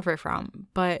did recover from.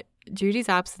 But Judy's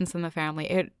absence in the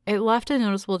family, it left a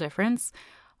noticeable difference,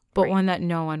 but one that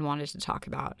no one wanted to talk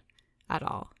about at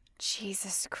all.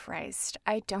 Jesus Christ.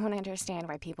 I don't understand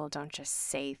why people don't just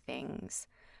say things.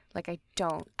 Like, I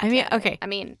don't. I mean, okay. I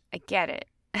mean, I get it.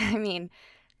 I mean,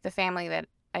 the family that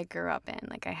I grew up in,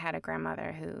 like, I had a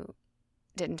grandmother who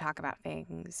didn't talk about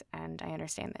things, and I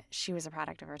understand that she was a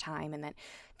product of her time, and that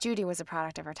Judy was a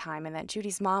product of her time, and that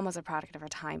Judy's mom was a product of her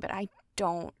time, but I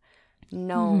don't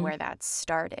know where that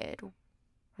started.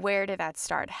 Where did that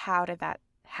start? How did that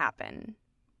happen?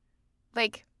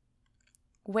 Like,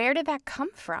 where did that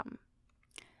come from?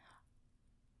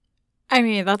 I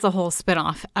mean, that's a whole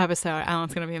spin-off episode. I know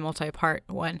it's going to be a multi-part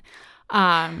one.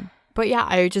 But yeah,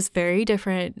 I just very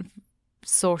different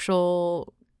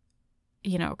social,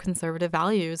 you know, conservative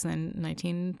values in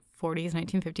 1940s,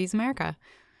 1950s America.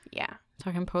 Yeah.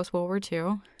 Talking post-World War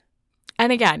II.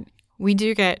 And again, we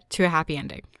do get to a happy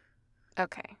ending.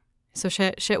 Okay. So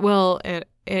shit will,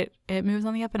 it moves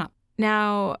on the up and up.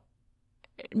 Now,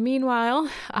 meanwhile,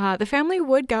 the family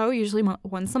would go usually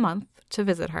once a month to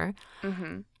visit her.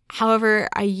 Mm-hmm. However,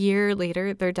 a year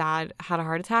later, their dad had a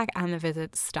heart attack and the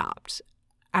visits stopped.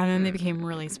 And then they became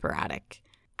really sporadic.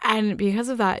 And because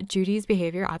of that, Judy's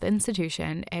behavior at the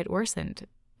institution, it worsened.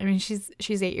 I mean, she's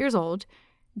 8 years old,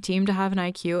 deemed to have an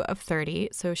IQ of 30,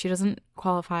 so she doesn't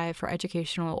qualify for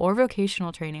educational or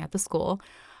vocational training at the school.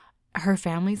 Her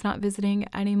family's not visiting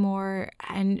anymore,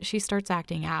 and she starts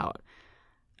acting out.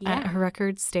 Yeah. Her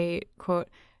records state, quote,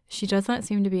 "She does not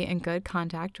seem to be in good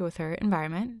contact with her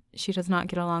environment. She does not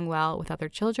get along well with other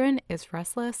children, is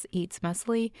restless, eats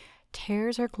messily,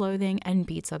 tears her clothing, and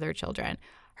beats other children.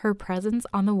 Her presence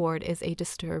on the ward is a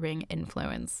disturbing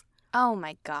influence." Oh,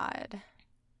 my God.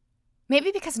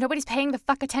 Maybe because nobody's paying the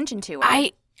fuck attention to her.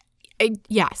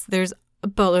 Yes, there's a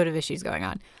boatload of issues going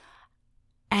on.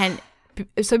 And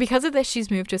so because of this,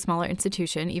 she's moved to a smaller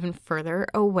institution even further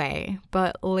away.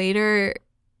 But later,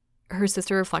 her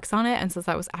sister reflects on it and says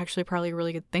that was actually probably a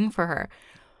really good thing for her.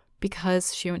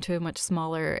 Because she went to a much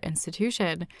smaller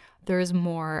institution, there's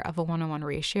more of a one-on-one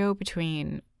ratio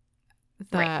between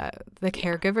the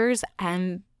caregivers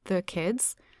and the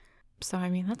kids. So, I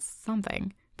mean, that's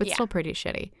something, but still pretty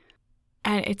shitty.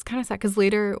 And it's kind of sad because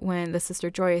later when the sister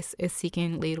Joyce is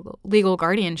seeking legal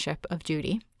guardianship of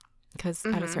Judy, because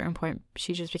at a certain point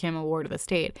she just became a ward of the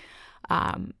state,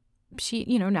 she,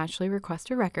 you know, naturally requests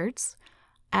her records.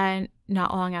 And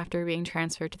not long after being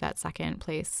transferred to that second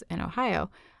place in Ohio,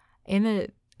 in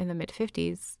the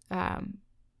mid-50s,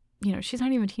 you know, she's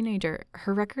not even a teenager.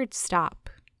 Her records stop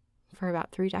for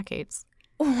about 3 decades.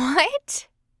 What?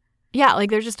 Yeah, like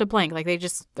they're just a blank. Like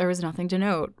there was nothing to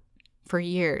note for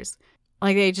years.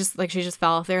 Like she just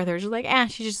fell off there. They're just like,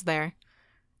 she's just there.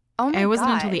 Oh, my it wasn't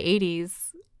God. until the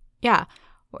 80s. Yeah.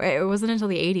 It wasn't until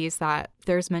the 80s that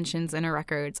there's mentions in her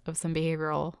records of some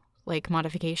behavioral like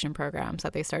modification programs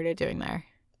that they started doing there.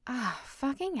 Ah,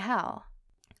 fucking hell.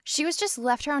 She was just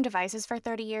left her own devices for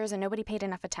 30 years and nobody paid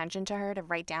enough attention to her to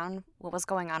write down what was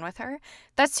going on with her.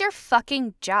 That's your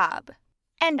fucking job.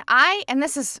 And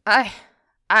this is, as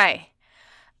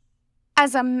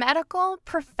a medical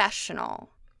professional,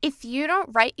 if you don't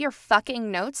write your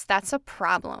fucking notes, that's a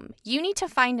problem. You need to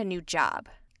find a new job.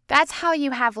 That's how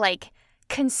you have, like,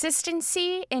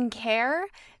 consistency in care.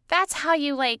 That's how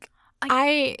you, like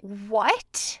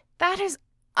what? That is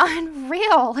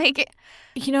unreal. Like,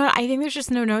 you know what? I think there's just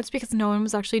no notes because no one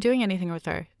was actually doing anything with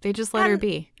her. They just let her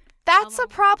be. That's a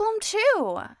problem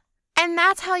too. And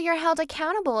that's how you're held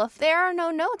accountable. If there are no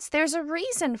notes, there's a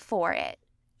reason for it.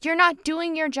 You're not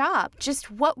doing your job. Just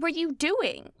what were you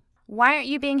doing? Why aren't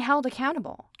you being held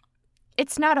accountable?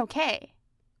 It's not okay.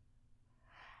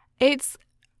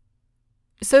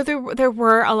 So there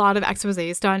were a lot of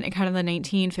exposés done in kind of the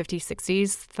 1950s,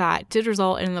 60s that did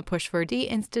result in the push for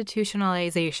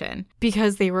deinstitutionalization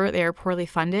because they were poorly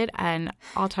funded, and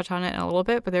I'll touch on it in a little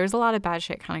bit, but there's a lot of bad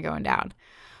shit kind of going down.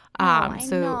 I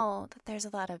know that there's a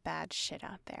lot of bad shit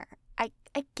out there. I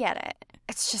get it.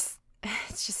 It's just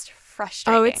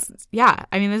frustrating. I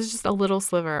mean, this is just a little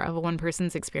sliver of one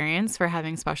person's experience for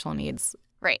having special needs.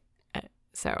 Right.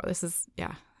 So this is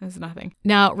nothing.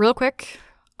 Now, real quick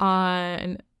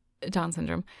on Down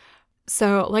syndrome.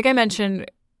 So, like I mentioned,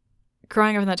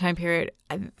 growing up in that time period,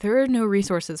 there were no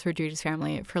resources for Judy's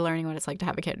family for learning what it's like to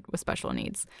have a kid with special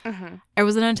needs. Mm-hmm. It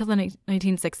wasn't until the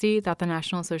 1960s that the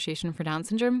National Association for Down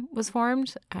Syndrome was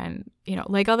formed. And,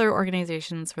 like other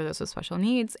organizations for those with special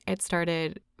needs, it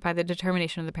started by the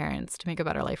determination of the parents to make a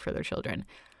better life for their children.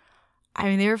 I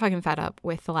mean, they were fucking fed up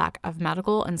with the lack of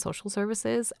medical and social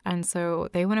services. And so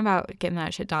they went about getting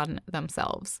that shit done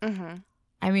themselves. Mm-hmm.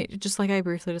 I mean, just like I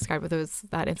briefly described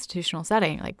with that institutional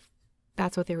setting, like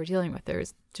that's what they were dealing with.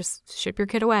 There's just ship your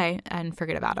kid away and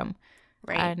forget about them.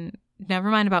 Right. And never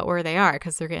mind about where they are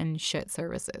because they're getting shit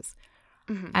services.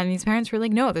 Mm-hmm. And these parents were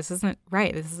like, no, this isn't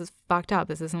right. This is fucked up.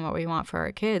 This isn't what we want for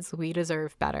our kids. We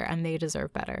deserve better and they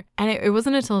deserve better. And it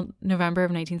wasn't until November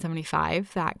of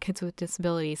 1975 that kids with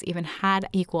disabilities even had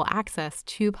equal access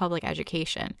to public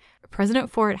education.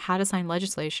 President Ford had to sign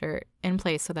legislation in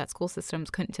place so that school systems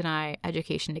couldn't deny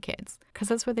education to kids because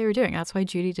that's what they were doing. That's why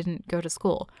Judy didn't go to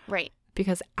school. Right.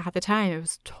 Because at the time, it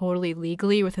was totally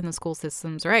legally within the school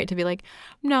system's right to be like,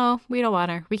 no, we don't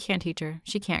want her. We can't teach her.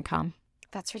 She can't come.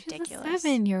 That's ridiculous. She's a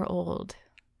 7-year-old.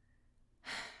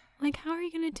 Like, how are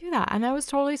you going to do that? And that was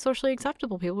totally socially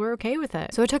acceptable. People were okay with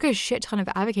it. So it took a shit ton of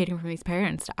advocating from these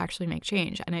parents to actually make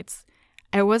change. And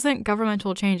it wasn't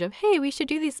governmental change of, hey, we should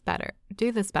do this better.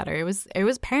 It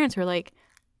was parents who were like,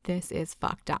 this is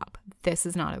fucked up. This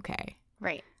is not okay.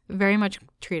 Right. Very much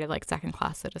treated like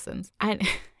second-class citizens. And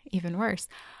even worse,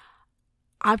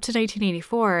 up to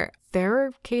 1984, there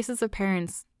were cases of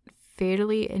parents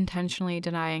fatally intentionally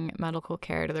denying medical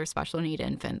care to their special need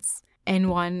infants. In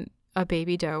one, a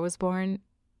baby doe was born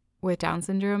with Down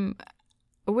syndrome,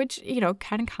 which,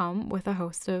 can come with a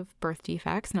host of birth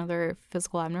defects and other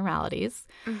physical abnormalities.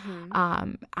 Mm-hmm.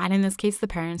 And in this case, the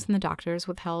parents and the doctors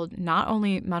withheld not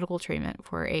only medical treatment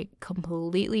for a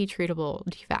completely treatable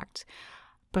defect,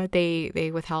 but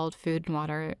they withheld food and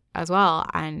water as well.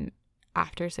 And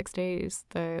after 6 days,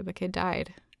 the kid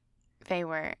died. They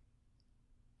weren't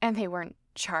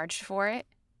charged for it?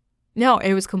 No,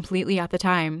 it was completely at the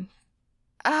time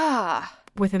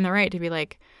within the right to be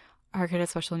like, our kid has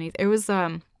special needs. It was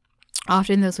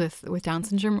often those with Down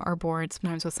syndrome are born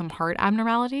sometimes with some heart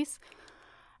abnormalities.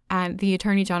 And the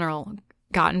Attorney General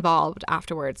got involved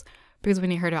afterwards because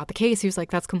when he heard about the case, he was like,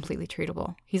 that's completely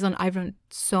treatable. I've done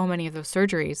so many of those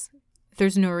surgeries.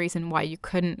 There's no reason why you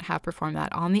couldn't have performed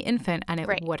that on the infant and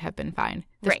it would have been fine.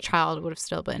 This child would have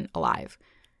still been alive.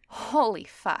 Holy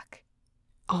fuck.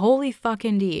 Holy fuck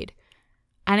indeed.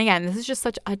 And again, this is just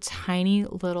such a tiny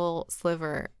little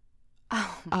sliver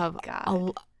of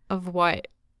what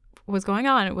was going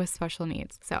on with special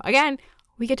needs. So again,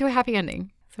 we get to a happy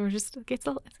ending. So it's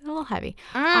a little heavy.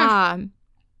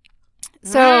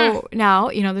 So now,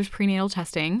 there's prenatal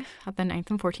testing at the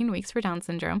 9th and 14 weeks for Down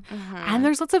syndrome. Mm-hmm. And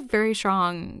there's lots of very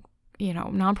strong,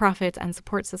 nonprofits and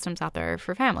support systems out there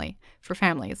for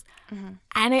families. Mm-hmm.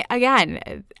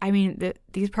 And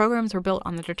these programs were built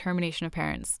on the determination of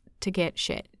parents to get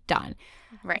shit done.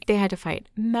 Right. They had to fight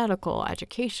medical,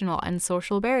 educational, and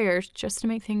social barriers just to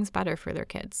make things better for their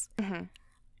kids. Mm-hmm.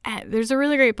 And there's a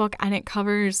really great book, and it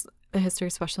covers the history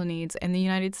of special needs in the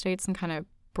United States and kind of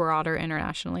broader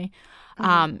internationally.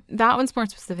 Mm-hmm. That one's more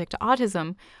specific to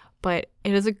autism, but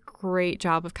it does a great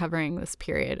job of covering this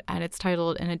period, and it's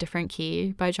titled In a Different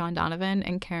Key by John Donovan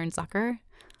and Karen Zucker.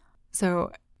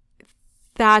 So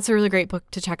that's a really great book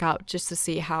to check out just to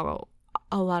see how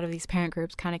a lot of these parent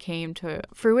groups kind of came to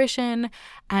fruition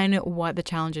and what the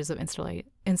challenges of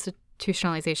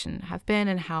institutionalization have been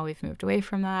and how we've moved away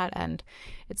from that. And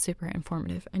it's super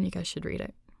informative, and you guys should read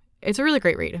it. It's a really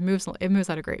great read. It moves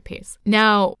at a great pace.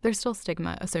 Now, there's still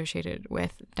stigma associated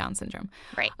with Down syndrome.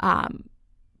 Right.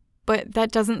 But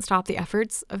that doesn't stop the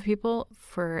efforts of people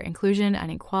for inclusion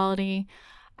and equality.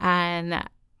 And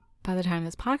by the time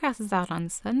this podcast is out on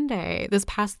Sunday, this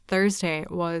past Thursday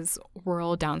was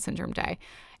World Down Syndrome Day.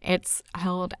 It's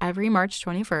held every March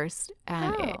 21st.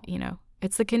 And,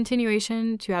 it's the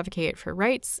continuation to advocate for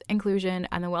rights, inclusion,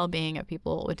 and the well-being of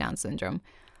people with Down syndrome.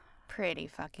 Pretty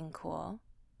fucking cool.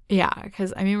 Yeah,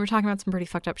 because, we're talking about some pretty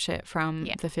fucked up shit from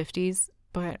the 50s.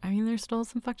 But, there's still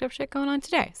some fucked up shit going on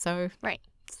today. So, right.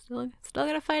 Still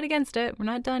got to fight against it. We're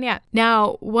not done yet.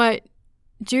 Now, what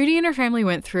Judy and her family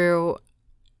went through,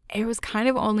 it was kind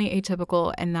of only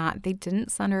atypical in that they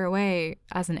didn't send her away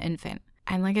as an infant.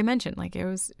 And like I mentioned, it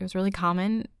was really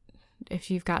common if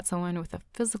you've got someone with a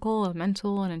physical, a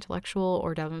mental, an intellectual,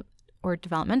 or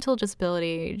developmental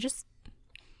disability, just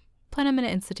put them in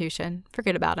an institution,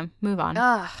 forget about them, move on.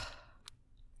 Ugh.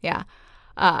 Yeah.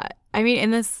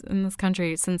 In this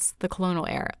country, since the colonial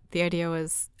era, the idea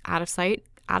was out of sight,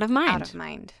 out of mind. Out of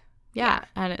mind. Yeah.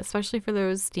 And especially for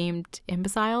those deemed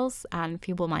imbeciles and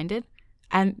feeble-minded.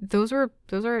 And those are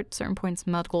at certain points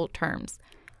medical terms.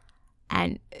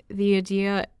 And the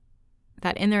idea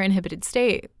that in their inhibited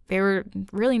state, they were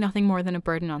really nothing more than a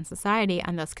burden on society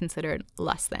and thus considered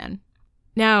less than.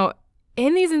 Now,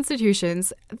 in these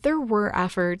institutions, there were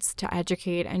efforts to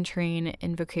educate and train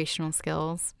in vocational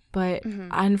skills, but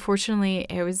unfortunately,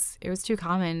 it was too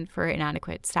common for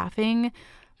inadequate staffing,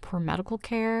 poor medical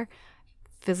care,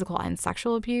 physical and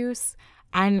sexual abuse,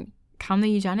 and come the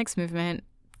eugenics movement,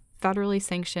 federally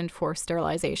sanctioned forced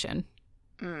sterilization.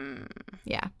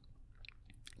 Yeah.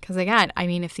 Because again,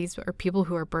 if these are people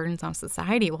who are burdens on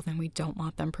society, well, then we don't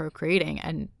want them procreating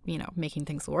and, making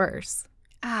things worse.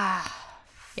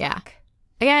 Yeah.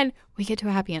 Again, we get to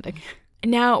a happy ending.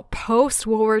 Now,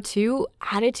 post-World War II,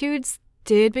 attitudes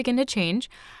did begin to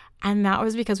change. And that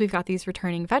was because we've got these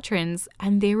returning veterans,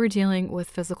 and they were dealing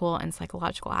with physical and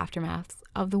psychological aftermaths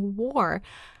of the war.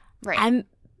 Right. And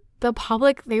the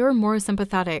public, they were more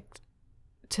sympathetic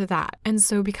to that. And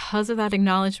so because of that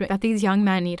acknowledgement that these young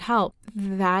men need help,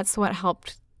 that's what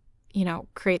helped,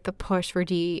 create the push for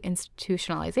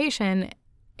deinstitutionalization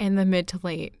in the mid to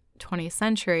late 20th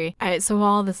century. So while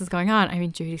all this is going on,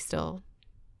 Judy's still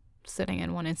sitting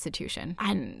in one institution.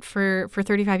 And for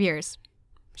 35 years,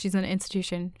 she's in an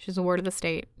institution. She's a ward of the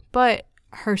state. But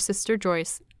her sister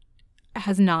Joyce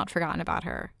has not forgotten about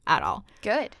her at all.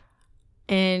 Good.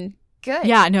 And good.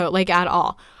 Yeah, no, at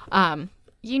all.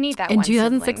 You need that in one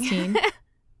 2016.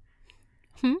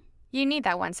 You need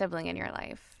that one sibling in your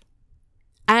life.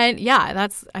 And yeah,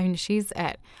 she's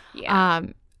it. Yeah.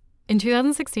 In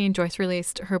 2016, Joyce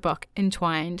released her book,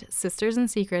 Entwined, Sisters and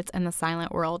Secrets in the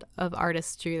Silent World of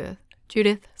Artist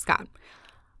Judith Scott.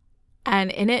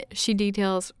 And in it, she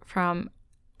details from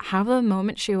how the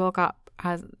moment she woke up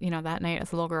that night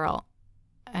as a little girl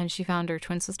and she found her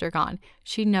twin sister gone,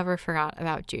 she never forgot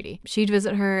about Judy. She'd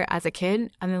visit her as a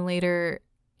kid, and then later,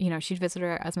 she'd visit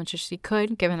her as much as she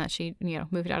could, given that she,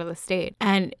 moved out of the state.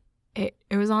 And it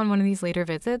was on one of these later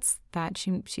visits that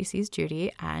she sees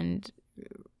Judy and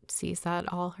sees that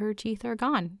all her teeth are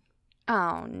gone.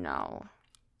 Oh, no.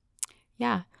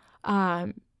 Yeah.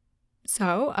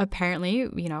 So apparently,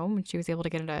 she was able to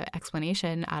get an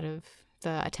explanation out of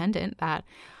the attendant that,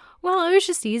 well, it was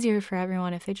just easier for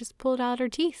everyone if they just pulled out her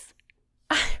teeth.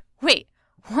 Wait,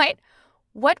 what?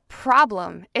 What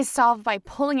problem is solved by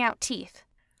pulling out teeth?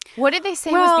 What did they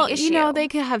say was the issue? They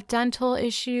could have dental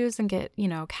issues and get,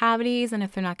 cavities. And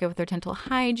if they're not good with their dental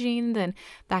hygiene, then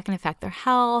that can affect their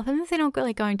health. And if they don't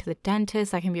like going to the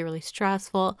dentist, that can be really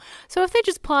stressful. So if they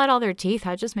just pull out all their teeth,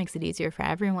 that just makes it easier for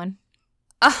everyone.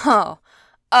 Oh,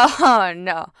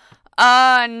 no.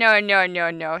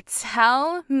 No.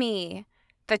 Tell me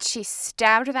that she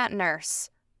stabbed that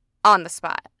nurse on the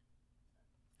spot.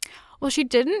 Well, she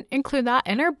didn't include that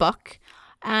in her book.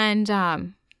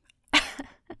 And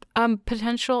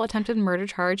potential attempted murder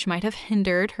charge might have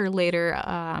hindered her later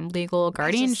legal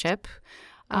guardianship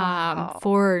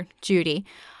for Judy.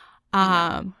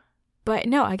 But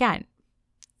no, again,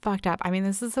 fucked up.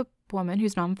 This is a woman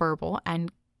who's nonverbal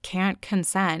and can't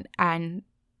consent, and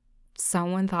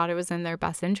someone thought it was in their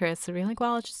best interest to be like,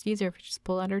 well, it's just easier if we just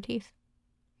pull out her teeth.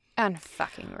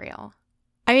 Unfucking real.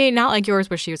 I mean, not like yours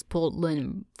where she was pulled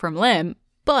limb from limb,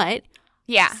 but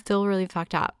Yeah. still really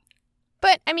fucked up.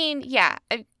 But, I mean, yeah,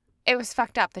 it was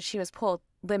fucked up that she was pulled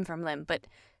limb from limb, but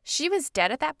she was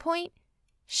dead at that point.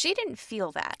 She didn't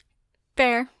feel that.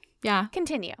 Fair. Yeah.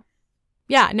 Continue.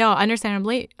 Yeah, no,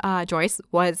 understandably, Joyce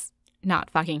was not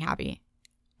fucking happy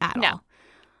at all.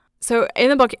 So in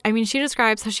the book, I mean, she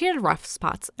describes how she had rough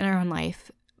spots in her own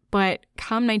life, but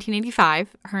come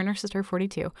 1985, her and her sister,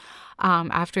 42,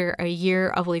 after a year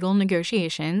of legal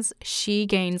negotiations, she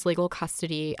gains legal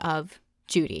custody of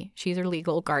Judy. She's her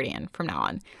legal guardian from now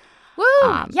on.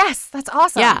 Woo! Yes, that's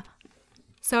awesome. Yeah.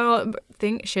 So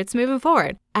shit's moving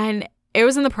forward. And it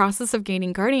was in the process of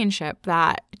gaining guardianship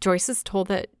that Joyce is told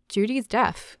that Judy's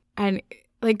deaf. And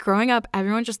like growing up,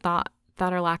 everyone just thought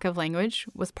that her lack of language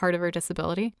was part of her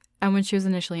disability. And when she was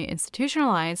initially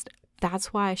institutionalized,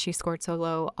 that's why she scored so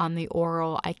low on the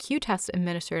oral IQ test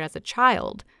administered as a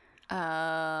child.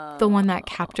 Oh. The one that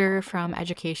kept her from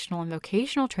educational and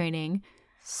vocational training.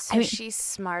 So she's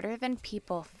smarter than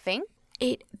people think?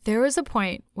 There was a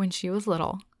point when she was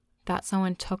little that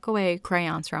someone took away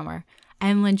crayons from her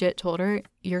and legit told her,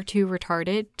 "You're too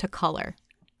retarded to color."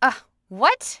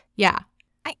 What? Yeah.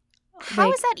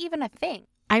 How is that even a thing?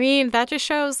 I mean, that just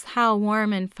shows how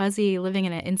warm and fuzzy living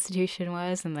in an institution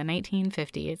was in the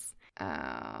 1950s.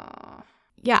 Oh.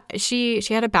 Yeah, she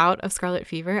had a bout of scarlet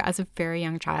fever as a very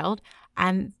young child,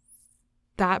 and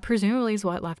that presumably is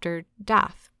what left her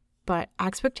deaf. But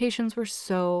expectations were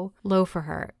so low for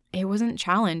her. It wasn't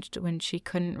challenged when she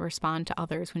couldn't respond to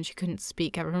others, when she couldn't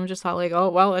speak. Everyone just thought like, oh,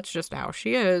 well, that's just how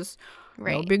she is.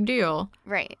 Right. No big deal.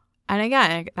 Right. And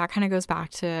again, that kind of goes back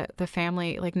to the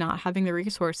family, like not having the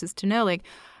resources to know, like,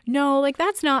 no, like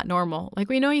that's not normal. Like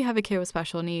we know you have a kid with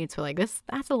special needs, but like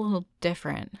that's a little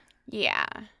different. Yeah.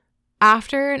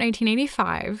 After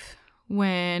 1985,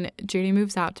 when Judy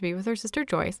moves out to be with her sister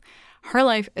Joyce, her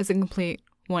life is a complete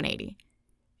 180.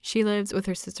 She lives with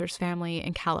her sister's family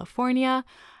in California,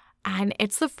 and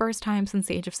it's the first time since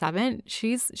the age of 7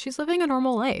 she's living a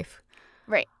normal life.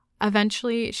 Right.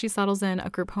 Eventually, she settles in a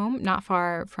group home not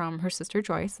far from her sister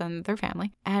Joyce and their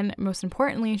family. And most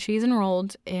importantly, she's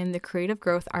enrolled in the Creative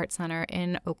Growth Art Center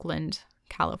in Oakland,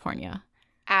 California.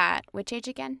 At which age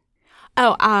again?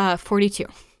 42.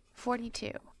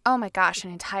 42. Oh my gosh,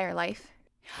 an entire life.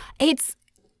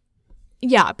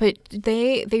 Yeah, but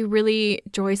they really,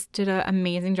 Joyce did an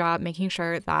amazing job making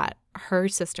sure that her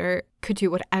sister could do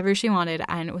whatever she wanted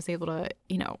and was able to,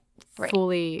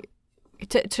 fully,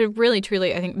 to really,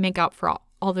 truly, I think, make up for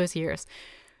all those years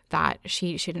that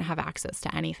she didn't have access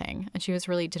to anything. And she was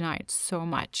really denied so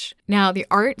much. Now, the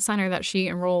art center that she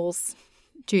enrolls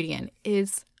Judy in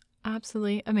is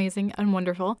absolutely amazing and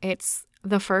wonderful. It's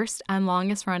the first and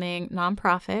longest running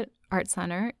nonprofit art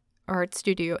center art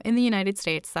studio in the United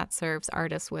States that serves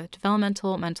artists with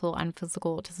developmental, mental, and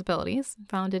physical disabilities,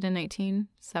 founded in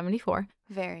 1974.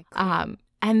 Very cool.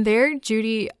 And there,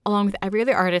 Judy, along with every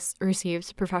other artist,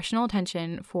 receives professional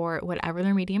attention for whatever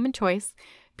their medium of choice,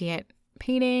 be it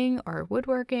painting or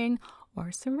woodworking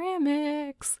or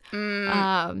ceramics.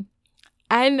 And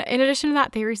in addition to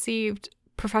that, they received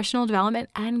professional development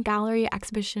and gallery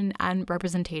exhibition and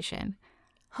representation.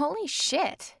 Holy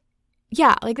shit.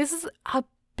 Yeah, like this is a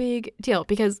big deal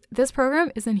because this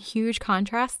program is in huge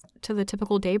contrast to the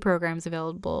typical day programs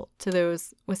available to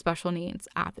those with special needs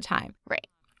at the time. Right.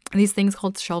 These things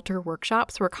called shelter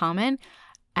workshops were common,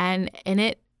 and in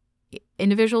it,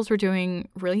 individuals were doing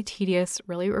really tedious,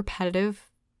 really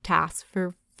repetitive tasks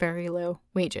for very low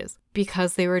wages.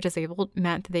 Because they were disabled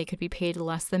meant that they could be paid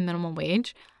less than minimum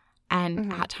wage,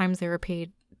 and at times they were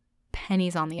paid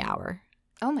pennies on the hour.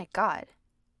 Oh my God.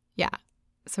 Yeah.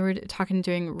 So we're talking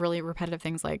doing really repetitive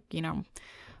things like,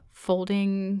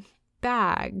 folding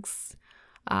bags,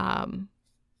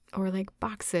 or like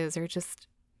boxes, or just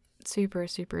super,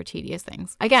 super tedious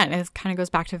things. Again, it kind of goes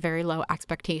back to very low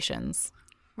expectations.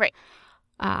 Right.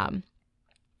 And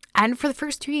for the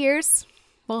first 2 years,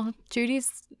 well,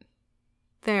 Judy's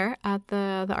there at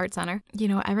the art center.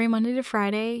 Every Monday to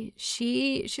Friday,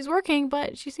 she's working,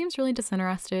 but she seems really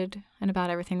disinterested in about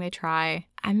everything they try.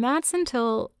 And that's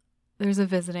until there's a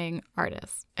visiting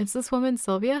artist. It's this woman,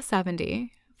 Sylvia,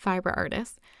 70, fiber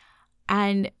artist.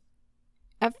 And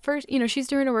at first, she's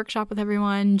doing a workshop with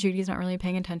everyone. Judy's not really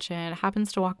paying attention,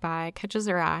 happens to walk by, catches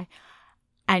her eye,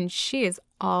 and she is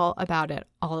all about it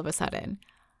all of a sudden.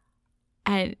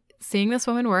 And seeing this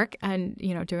woman work and,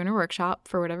 doing her workshop,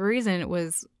 for whatever reason,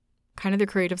 was kind of the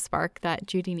creative spark that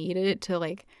Judy needed to,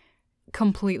 like,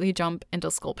 completely jump into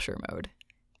sculpture mode.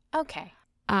 Okay.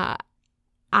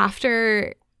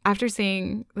 After after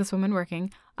seeing this woman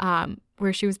working,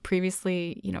 where she was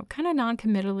previously, kind of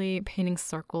non-committally painting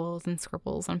circles and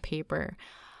scribbles on paper,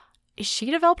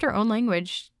 she developed her own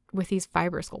language with these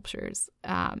fiber sculptures.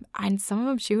 And some of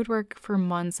them she would work for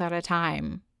months at a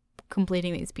time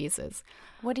completing these pieces.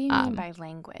 What do you mean by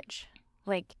language?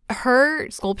 Like, her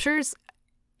sculptures,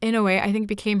 in a way, I think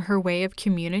became her way of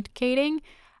communicating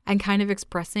and kind of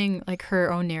expressing like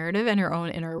her own narrative and her own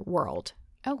inner world.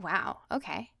 oh, wow.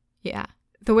 Okay. Yeah.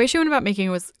 The way she went about making it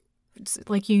was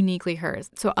like uniquely hers.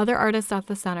 So other artists at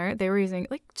the center, they were using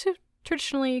like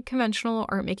traditionally conventional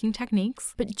art making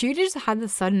techniques, but Judy just had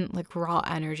this sudden like raw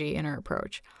energy in her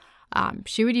approach.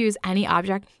 She would use any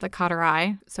object that caught her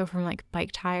eye. So from like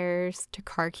bike tires to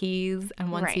car keys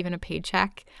and once Right. even a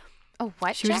paycheck. Oh,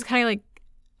 what? She was just kind of like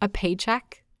a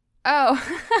paycheck. Oh.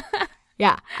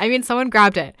 Yeah. I mean, someone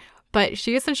grabbed it, but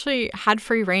she essentially had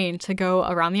free reign to go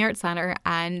around the art center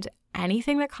and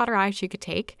anything that caught her eye, she could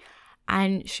take.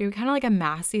 And she would kind of like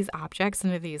amass these objects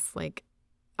into these like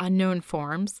unknown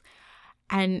forms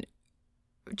and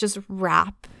just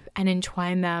wrap and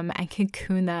entwine them and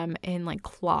cocoon them in like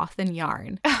cloth and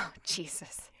yarn. Oh,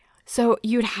 Jesus. So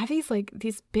you'd have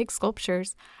these big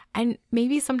sculptures, and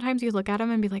maybe sometimes you'd look at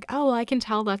them and be like, oh, well, I can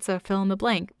tell that's a fill in the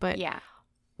blank. But Yeah.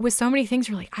 with so many things,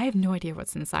 you're like, I have no idea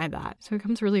what's inside that. So it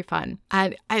becomes really fun.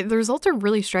 And the results are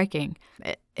really striking.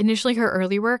 Initially, her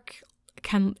early work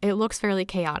it looks fairly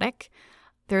chaotic.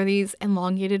 There are these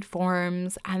elongated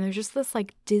forms, and there's just this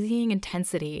like dizzying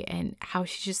intensity in how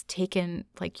she's just taken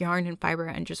like yarn and fiber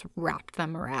and just wrapped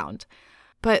them around.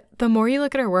 But the more you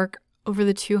look at her work, over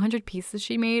the 200 pieces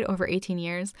she made over 18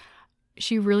 years,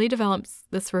 she really develops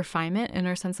this refinement in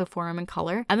her sense of form and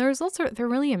color. And the results they're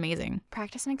really amazing.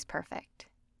 Practice makes perfect.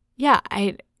 Yeah,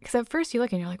 because at first you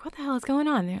look and you're like, what the hell is going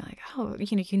on? And you're like, oh,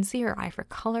 you can see her eye for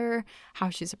color, how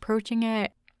she's approaching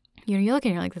it. You look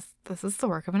and you're like, this is the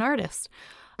work of an artist.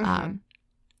 Mm-hmm.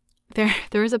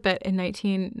 There was a bit in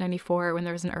 1994 when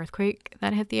there was an earthquake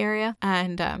that hit the area.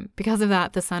 And because of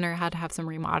that, the center had to have some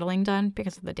remodeling done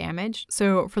because of the damage.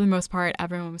 So for the most part,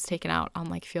 everyone was taken out on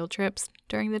like field trips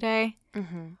during the day.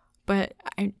 Mm-hmm. But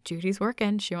Judy's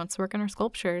working. She wants to work on her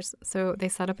sculptures. So they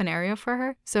set up an area for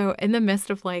her. So in the midst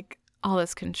of like all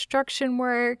this construction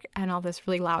work and all this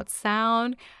really loud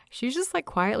sound, she's just like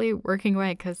quietly working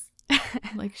away because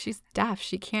like she's deaf.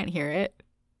 She can't hear it.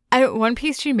 One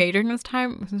piece she made during this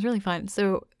time was really fun.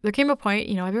 So there came a point,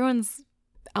 everyone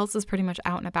else is pretty much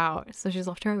out and about. So she's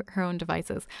left her own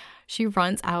devices. She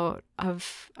runs out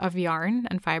of yarn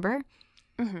and fiber.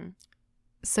 Mm-hmm.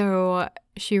 So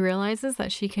she realizes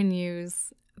that she can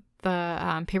use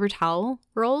the paper towel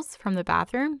rolls from the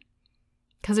bathroom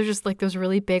because they're just like those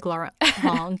really big,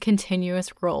 long, continuous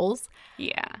rolls.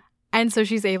 Yeah. And so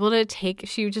she's able to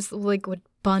she just like would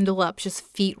bundle up just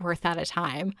feet worth at a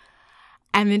time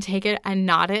and then take it and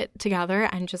knot it together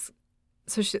and just,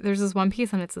 so there's this one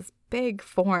piece and it's this big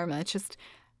form that's just,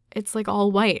 it's like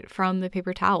all white from the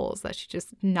paper towels that she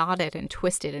just knotted and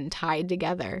twisted and tied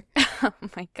together. Oh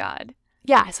my God.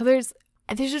 Yeah, so there's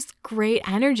just great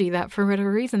energy that for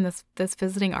whatever reason this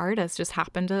visiting artist just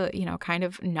happened to, kind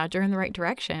of nudge her in the right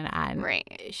direction. And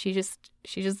Right. she just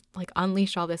like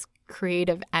unleashed all this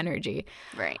creative energy.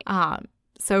 Right.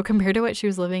 So compared to what she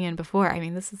was living in before, I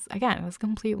mean, this is, again, it was a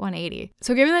complete 180.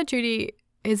 So given that Judy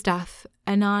is deaf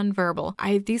and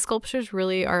nonverbal, these sculptures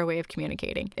really are a way of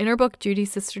communicating. In her book,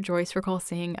 Judy's sister Joyce recalls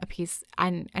seeing a piece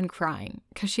and crying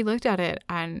because she looked at it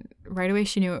and right away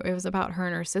she knew it was about her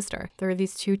and her sister. There were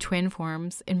these two twin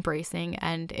forms embracing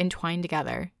and entwined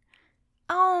together.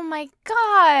 Oh my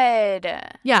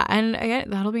God. Yeah, and again,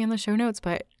 that'll be in the show notes,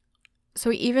 but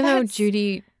so even though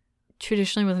Judy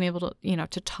traditionally wasn't able to,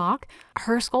 to talk,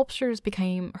 her sculptures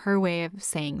became her way of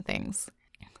saying things.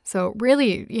 So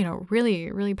really,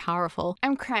 really, really powerful.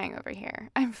 I'm crying over here.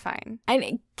 I'm fine.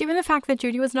 And given the fact that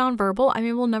Judy was nonverbal, I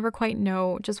mean, we'll never quite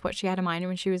know just what she had in mind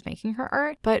when she was making her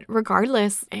art. But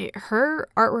regardless, her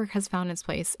artwork has found its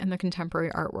place in the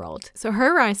contemporary art world. So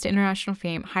her rise to international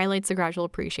fame highlights the gradual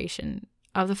appreciation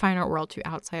of the fine art world to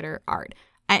outsider art.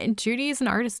 And Judy is an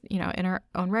artist, in her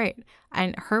own right.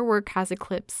 And her work has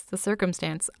eclipsed the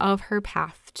circumstance of her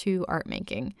path to art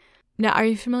making. Now, are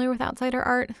you familiar with outsider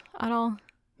art at all?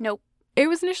 Nope. It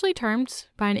was initially termed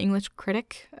by an English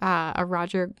critic, a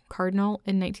Roger Cardinal,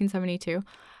 in 1972.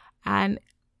 And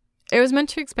it was meant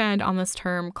to expand on this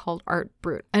term called art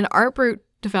brut. And art brut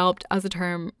developed as a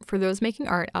term for those making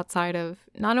art outside of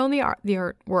not only the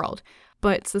art world,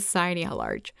 but society at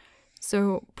large.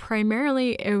 So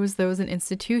primarily it was those in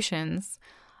institutions,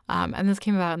 and this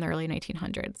came about in the early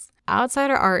 1900s.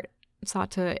 Outsider art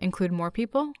sought to include more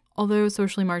people, although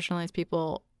socially marginalized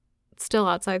people still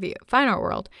outside the fine art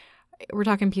world. we're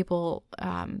talking people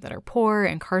that are poor,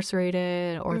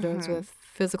 incarcerated, or those Mhm. with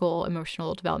physical,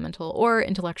 emotional, developmental, or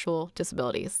intellectual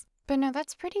disabilities. But no,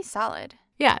 that's pretty solid.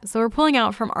 Yeah, so we're pulling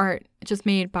out from art just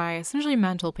made by essentially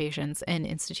mental patients in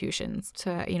institutions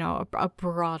to, a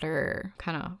broader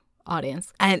kind of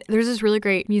audience. And there's this really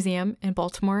great museum in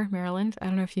Baltimore, Maryland. I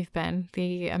don't know if you've been,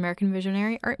 the American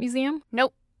Visionary Art Museum.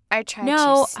 Nope. I tried No. to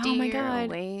Oh steer my God.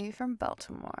 away from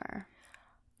Baltimore.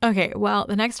 Okay, well,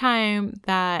 the next time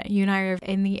that you and I are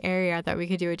in the area that we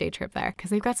could do a day trip there, because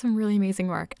they've got some really amazing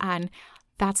work. And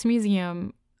that's a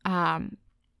museum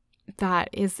that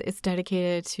is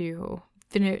dedicated to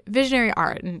visionary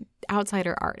art and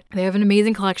outsider art. They have an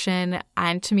amazing collection,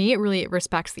 and to me, it really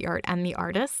respects the art and the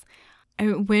artists.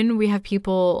 And when we have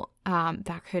people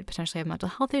that could potentially have mental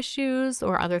health issues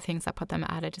or other things that put them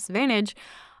at a disadvantage,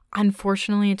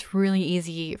 unfortunately, it's really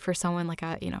easy for someone like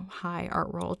a high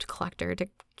art world collector to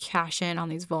cash in on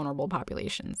these vulnerable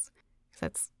populations.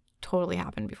 That's totally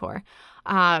happened before.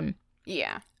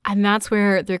 Yeah. And that's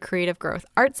where the Creative Growth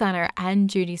Art Center and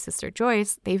Judy's sister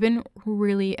Joyce, they've been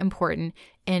really important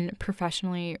in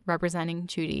professionally representing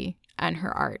Judy and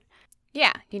her art.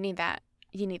 Yeah, you need that.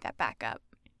 You need that backup.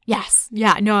 Yes.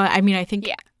 Yeah. No, I mean, I think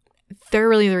they're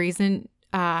really the reason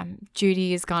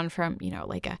Judy has gone from,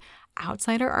 like a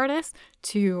outsider artist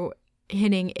to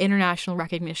hitting international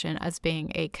recognition as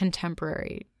being a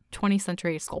contemporary 20th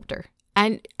century sculptor.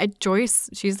 And Joyce,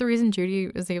 she's the reason Judy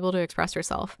was able to express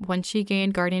herself. When she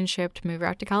gained guardianship to move her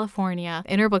out to California,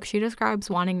 in her book, she describes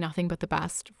wanting nothing but the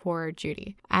best for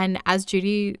Judy. And as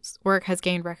Judy's work has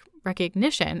gained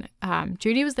recognition,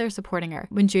 Judy was there supporting her.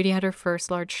 When Judy had her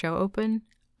first large show open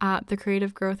at the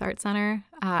Creative Growth Art Center,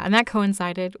 and that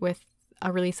coincided with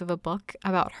a release of a book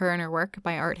about her and her work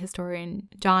by art historian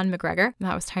John McGregor.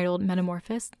 That was titled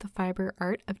Metamorphosis, The Fiber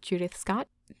Art of Judith Scott.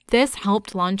 This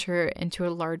helped launch her into a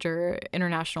larger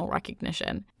international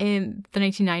recognition. In the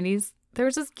 1990s, there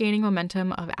was this gaining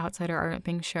momentum of outsider art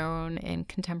being shown in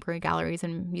contemporary galleries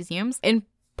and museums, in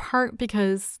part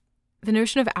because the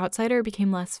notion of outsider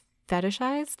became less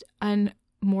fetishized and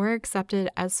more accepted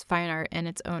as fine art in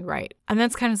its own right. And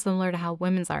that's kind of similar to how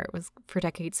women's art was for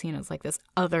decades seen as like this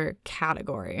other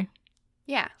category.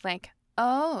 Yeah, like,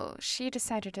 oh, she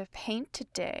decided to paint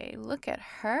today. Look at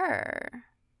her.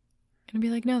 And be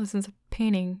like, no, this is a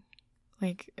painting.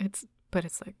 It's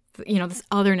like, this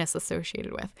otherness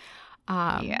associated with.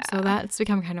 So that's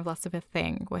become kind of less of a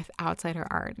thing with outsider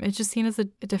art. It's just seen as a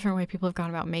different way people have gone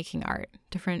about making art,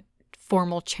 different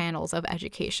formal channels of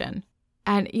education.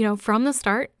 And, from the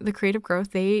start, the Creative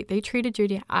Growth, they treated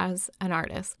Judy as an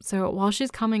artist. So while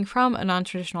she's coming from a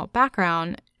non-traditional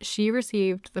background, she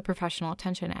received the professional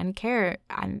attention and care.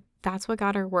 And that's what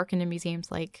got her work into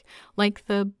museums like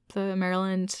the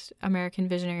Maryland American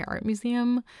Visionary Art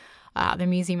Museum, the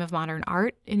Museum of Modern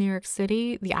Art in New York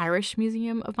City, the Irish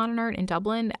Museum of Modern Art in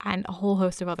Dublin, and a whole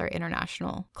host of other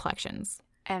international collections.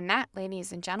 And that,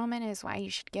 ladies and gentlemen, is why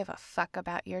you should give a fuck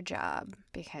about your job,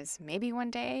 because maybe one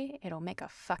day it'll make a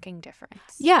fucking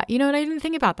difference. Yeah, and I didn't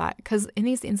think about that, because in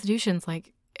these institutions,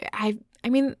 like, I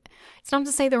mean, it's not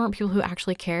to say there weren't people who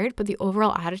actually cared, but the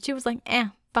overall attitude was like,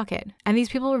 fuck it. And these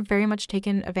people were very much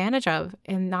taken advantage of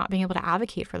in not being able to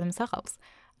advocate for themselves.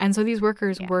 And so these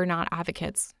workers were not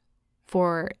advocates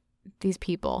for these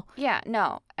people. Yeah,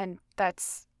 no. And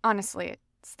that's, honestly,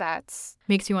 that's...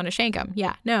 Makes you want to shank them.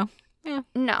 Yeah, no. Yeah.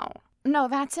 No,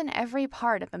 that's in every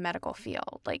part of the medical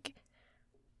field. Like,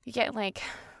 you get, like,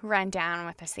 run down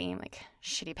with the same, like,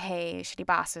 shitty pay, shitty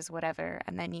bosses, whatever,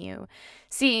 and then you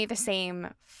see the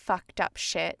same fucked up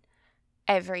shit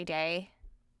every day,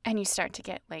 and you start to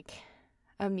get, like,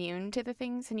 immune to the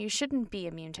things, and you shouldn't be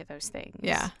immune to those things.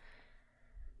 Yeah.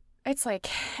 It's like,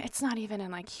 it's not even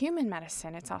in, like, human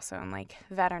medicine. It's also in, like,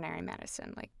 veterinary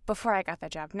medicine. Like, before I got the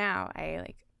job now, I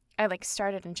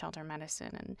started in shelter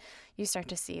medicine, and you start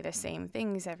to see the same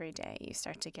things every day. You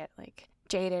start to get, like,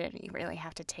 jaded, and you really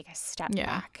have to take a step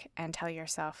back and tell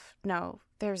yourself, no,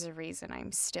 there's a reason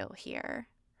I'm still here.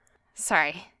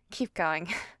 Sorry, keep going.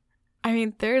 I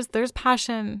mean, there's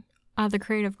passion at the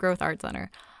Creative Growth Art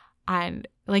Center. And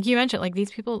like you mentioned, like,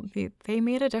 these people, they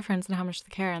made a difference in how much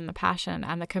the care and the passion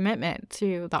and the commitment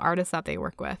to the artists that they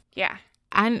work with. Yeah.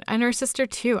 And her sister,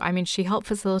 too. I mean, she helped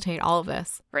facilitate all of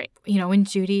this. Right. When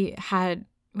she would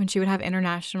have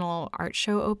international art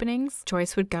show openings,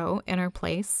 Joyce would go in her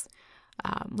place,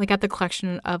 like at the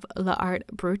collection of L'Art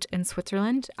Brut in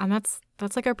Switzerland. And that's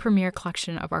like a premier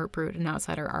collection of Art Brut and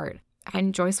outsider art.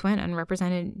 And Joyce went and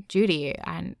represented Judy.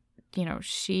 And,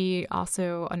 she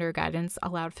also, under guidance,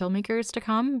 allowed filmmakers to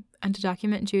come and to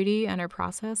document Judy and her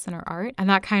process and her art. And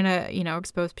that kind of,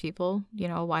 exposed people,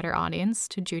 a wider audience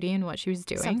to Judy and what she was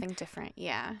doing. Something different,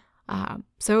 yeah.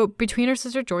 So between her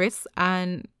sister Joyce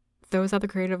and those at the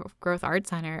Creative Growth Art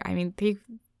Center, I mean,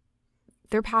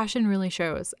 their passion really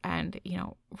shows and,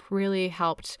 really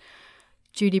helped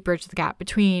Judy bridge the gap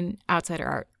between outsider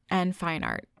art and fine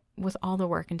art with all the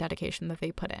work and dedication that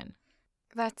they put in.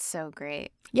 That's so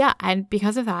great. Yeah, and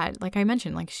because of that, like I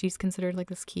mentioned, like she's considered like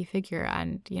this key figure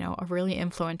and, a really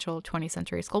influential 20th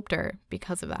century sculptor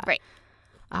because of that. Right.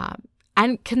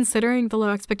 And considering the low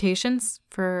expectations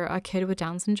for a kid with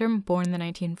Down syndrome born in the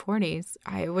 1940s,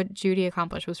 what Judy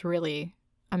accomplished was really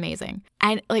amazing.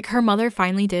 And like her mother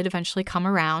finally did eventually come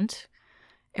around.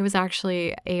 It was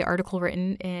actually an article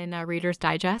written in Reader's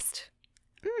Digest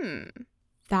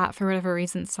that for whatever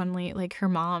reason suddenly like her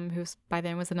mom, who's by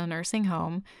then was in a nursing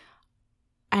home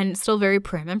and still very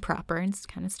prim and proper and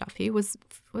kind of stuffy, was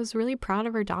really proud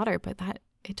of her daughter, but that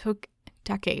it took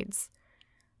decades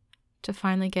to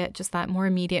finally get just that more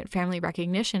immediate family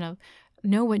recognition of,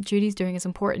 no, what Judy's doing is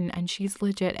important and she's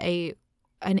legit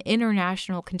an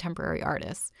international contemporary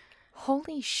artist.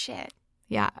 Holy shit.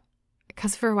 Yeah.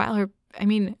 Because for a while,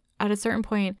 at a certain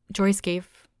point, Joyce gave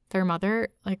their mother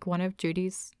like one of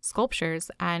Judy's sculptures,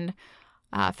 and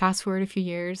fast forward a few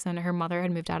years and her mother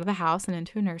had moved out of the house and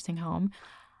into a nursing home,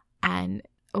 and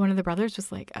one of the brothers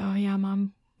was like, oh yeah,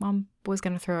 mom was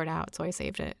going to throw it out, so I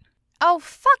saved it. Oh,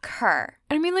 fuck her.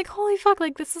 And I mean, like, holy fuck,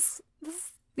 like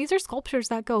these are sculptures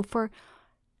that go for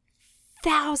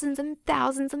thousands and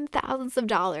thousands and thousands of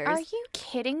dollars. Are you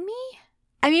kidding me?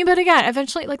 I mean, but again,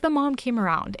 eventually, like, the mom came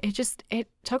around. It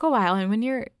took a while. And when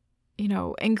you're,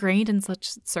 ingrained in such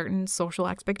certain social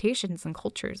expectations and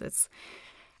cultures,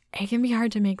 it can be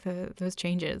hard to make those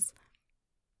changes.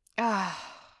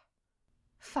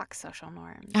 Fuck social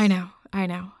norms. I know.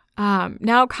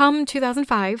 Now, come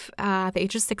 2005, at the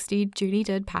age of 60, Judy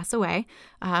did pass away,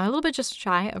 a little bit just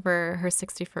shy of her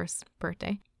 61st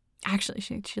birthday. Actually,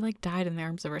 she like died in the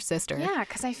arms of her sister. Yeah,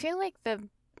 because I feel like the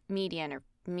median or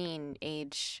mean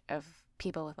age of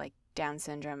people with like Down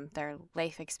syndrome, their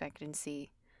life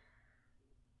expectancy,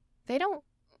 they don't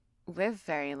live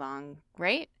very long,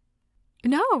 right?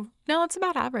 No, it's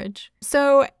about average.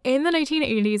 So in the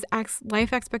 1980s,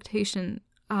 life expectation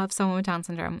of someone with Down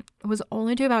syndrome was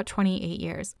only to about 28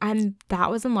 years. And that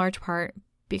was in large part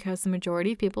because the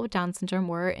majority of people with Down syndrome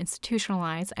were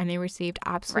institutionalized and they received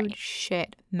absolute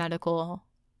shit medical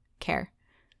care.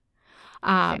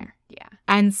 Fair. Yeah.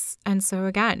 And so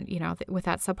again, with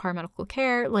that subpar medical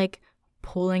care, like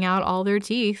pulling out all their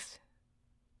teeth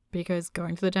because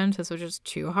going to the dentist was just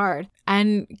too hard.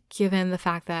 And given the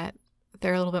fact that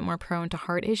they're a little bit more prone to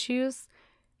heart issues,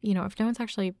 if no one's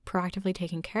actually proactively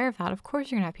taking care of that, of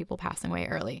course you're going to have people passing away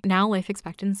early. Now life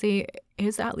expectancy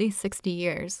is at least 60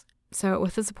 years. So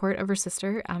with the support of her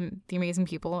sister, the amazing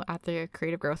people at the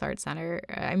Creative Growth Art Center,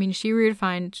 she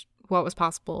redefined what was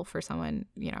possible for someone,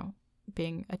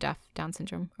 being a deaf Down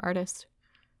syndrome artist.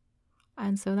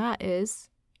 And so that is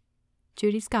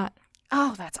Judy Scott.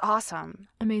 Oh, that's awesome.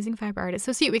 Amazing fiber artist.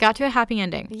 So sweet, we got to a happy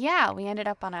ending. Yeah, we ended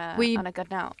up on a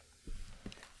good note.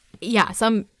 Yeah,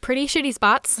 some pretty shitty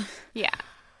spots. Yeah.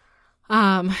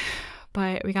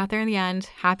 But we got there in the end.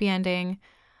 Happy ending.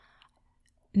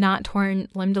 Not torn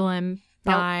limb to limb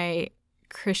by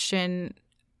Christian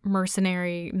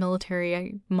mercenary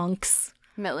military monks.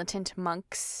 Militant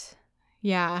monks.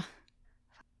 Yeah.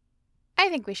 I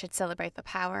think we should celebrate the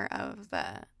power of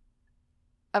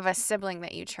a sibling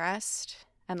that you trust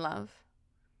and love,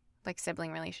 like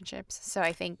sibling relationships. So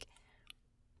I think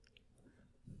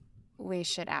we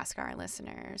should ask our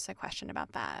listeners a question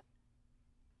about that.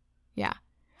 Yeah.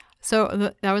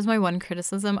 So that was my one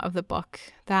criticism of the book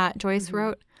that Joyce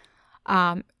wrote,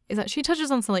 is that she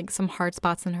touches on some hard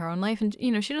spots in her own life. And,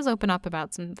 she does open up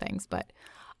about some things, but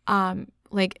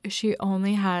she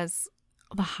only has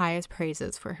the highest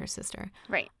praises for her sister.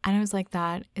 Right. And I was like,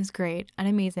 that is great and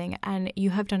amazing. And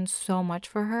you have done so much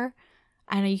for her.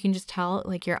 And you can just tell,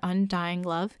 your undying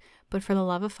love. But for the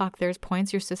love of fuck, there's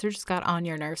points your sister just got on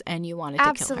your nerves and you wanted to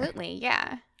kill her. Absolutely,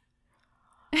 yeah.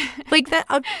 That's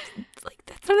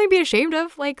something to be ashamed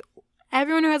of.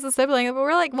 Everyone who has a sibling, but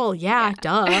we're like, well, yeah.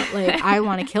 Duh. I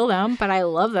want to kill them, but I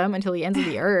love them until the ends of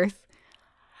the earth.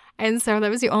 And so that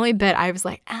was the only bit I was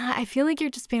like, I feel like you're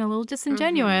just being a little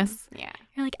disingenuous. Mm-hmm. Yeah.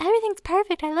 You're like, everything's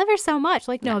perfect. I love her so much.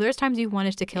 No, there's times you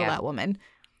wanted to kill that woman.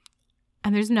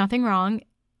 And there's nothing wrong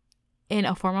in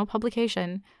a formal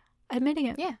publication admitting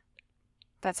it. Yeah.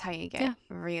 That's how you get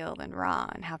real and raw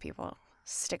and how people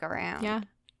stick around. Yeah.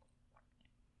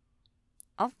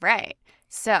 All right.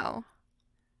 So.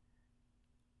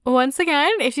 Once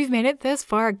again, if you've made it this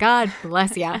far, God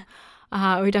bless you.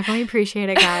 We definitely appreciate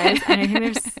it, guys. And I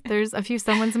think there's a few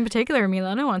someones in particular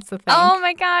Milena wants to thank. Oh,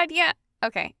 my God. Yeah.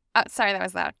 Okay. Oh, sorry, that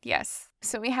was loud. Yes.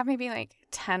 So we have maybe like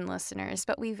 10 listeners,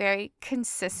 but we very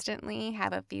consistently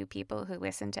have a few people who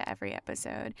listen to every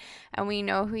episode, and we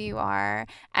know who you are.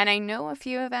 And I know a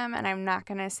few of them, and I'm not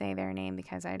going to say their name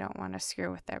because I don't want to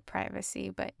screw with their privacy,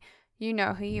 but you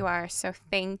know who you are. So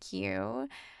thank you.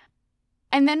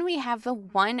 And then we have the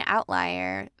one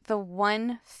outlier, the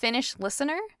one Finnish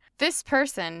listener. This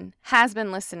person has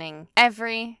been listening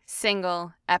every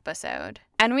single episode.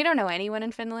 And we don't know anyone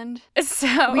in Finland.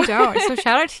 So We don't. So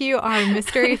shout out to you, our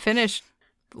mystery Finnish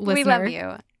listener. We love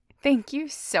you. Thank you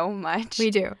so much.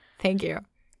 We do. Thank you.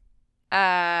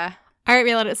 All right,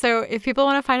 Mila. So if people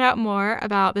want to find out more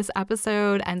about this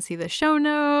episode and see the show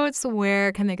notes,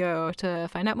 where can they go to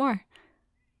find out more?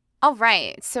 All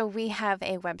right. So we have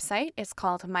a website. It's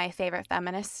called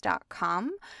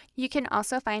myfavoritefeminists.com. You can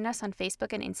also find us on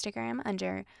Facebook and Instagram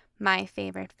under My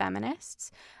Favorite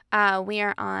Feminists. We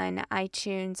are on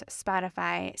iTunes,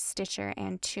 Spotify, Stitcher,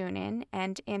 and TuneIn.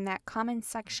 And in that comments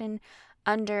section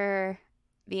under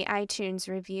the iTunes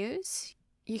reviews,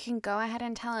 you can go ahead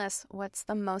and tell us what's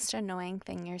the most annoying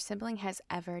thing your sibling has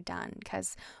ever done.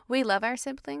 Because we love our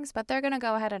siblings, but they're going to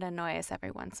go ahead and annoy us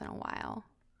every once in a while.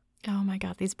 Oh my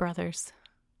God, these brothers.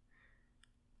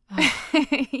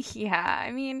 Yeah,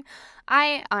 I mean,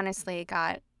 I honestly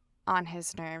got on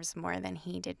his nerves more than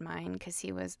he did mine because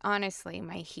he was honestly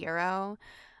my hero.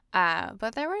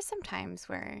 But there were some times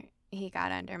where he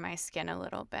got under my skin a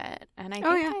little bit. And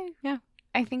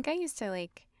I think I used to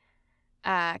like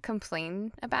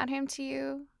complain about him to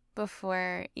you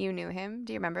before you knew him.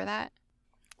 Do you remember that?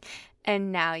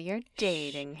 And now you're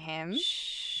dating him.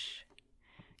 Shh.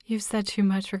 You've said too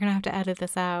much. We're going to have to edit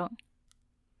this out.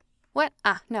 What?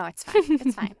 No, it's fine.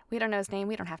 It's fine. We don't know his name.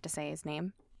 We don't have to say his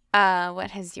name.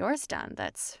 What has yours done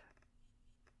that's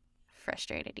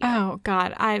frustrated you? Oh,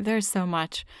 God. There's so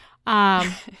much.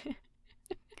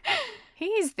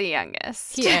 He's the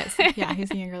youngest. He is. Yeah, he's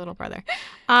the younger little brother.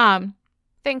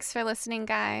 Thanks for listening,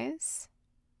 guys.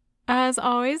 As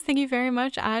always, thank you very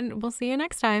much, and we'll see you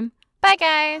next time. Bye,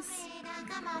 guys.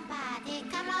 Come on, party,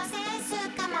 come on, sis,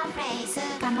 come on, praise,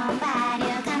 come on,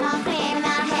 value, come on,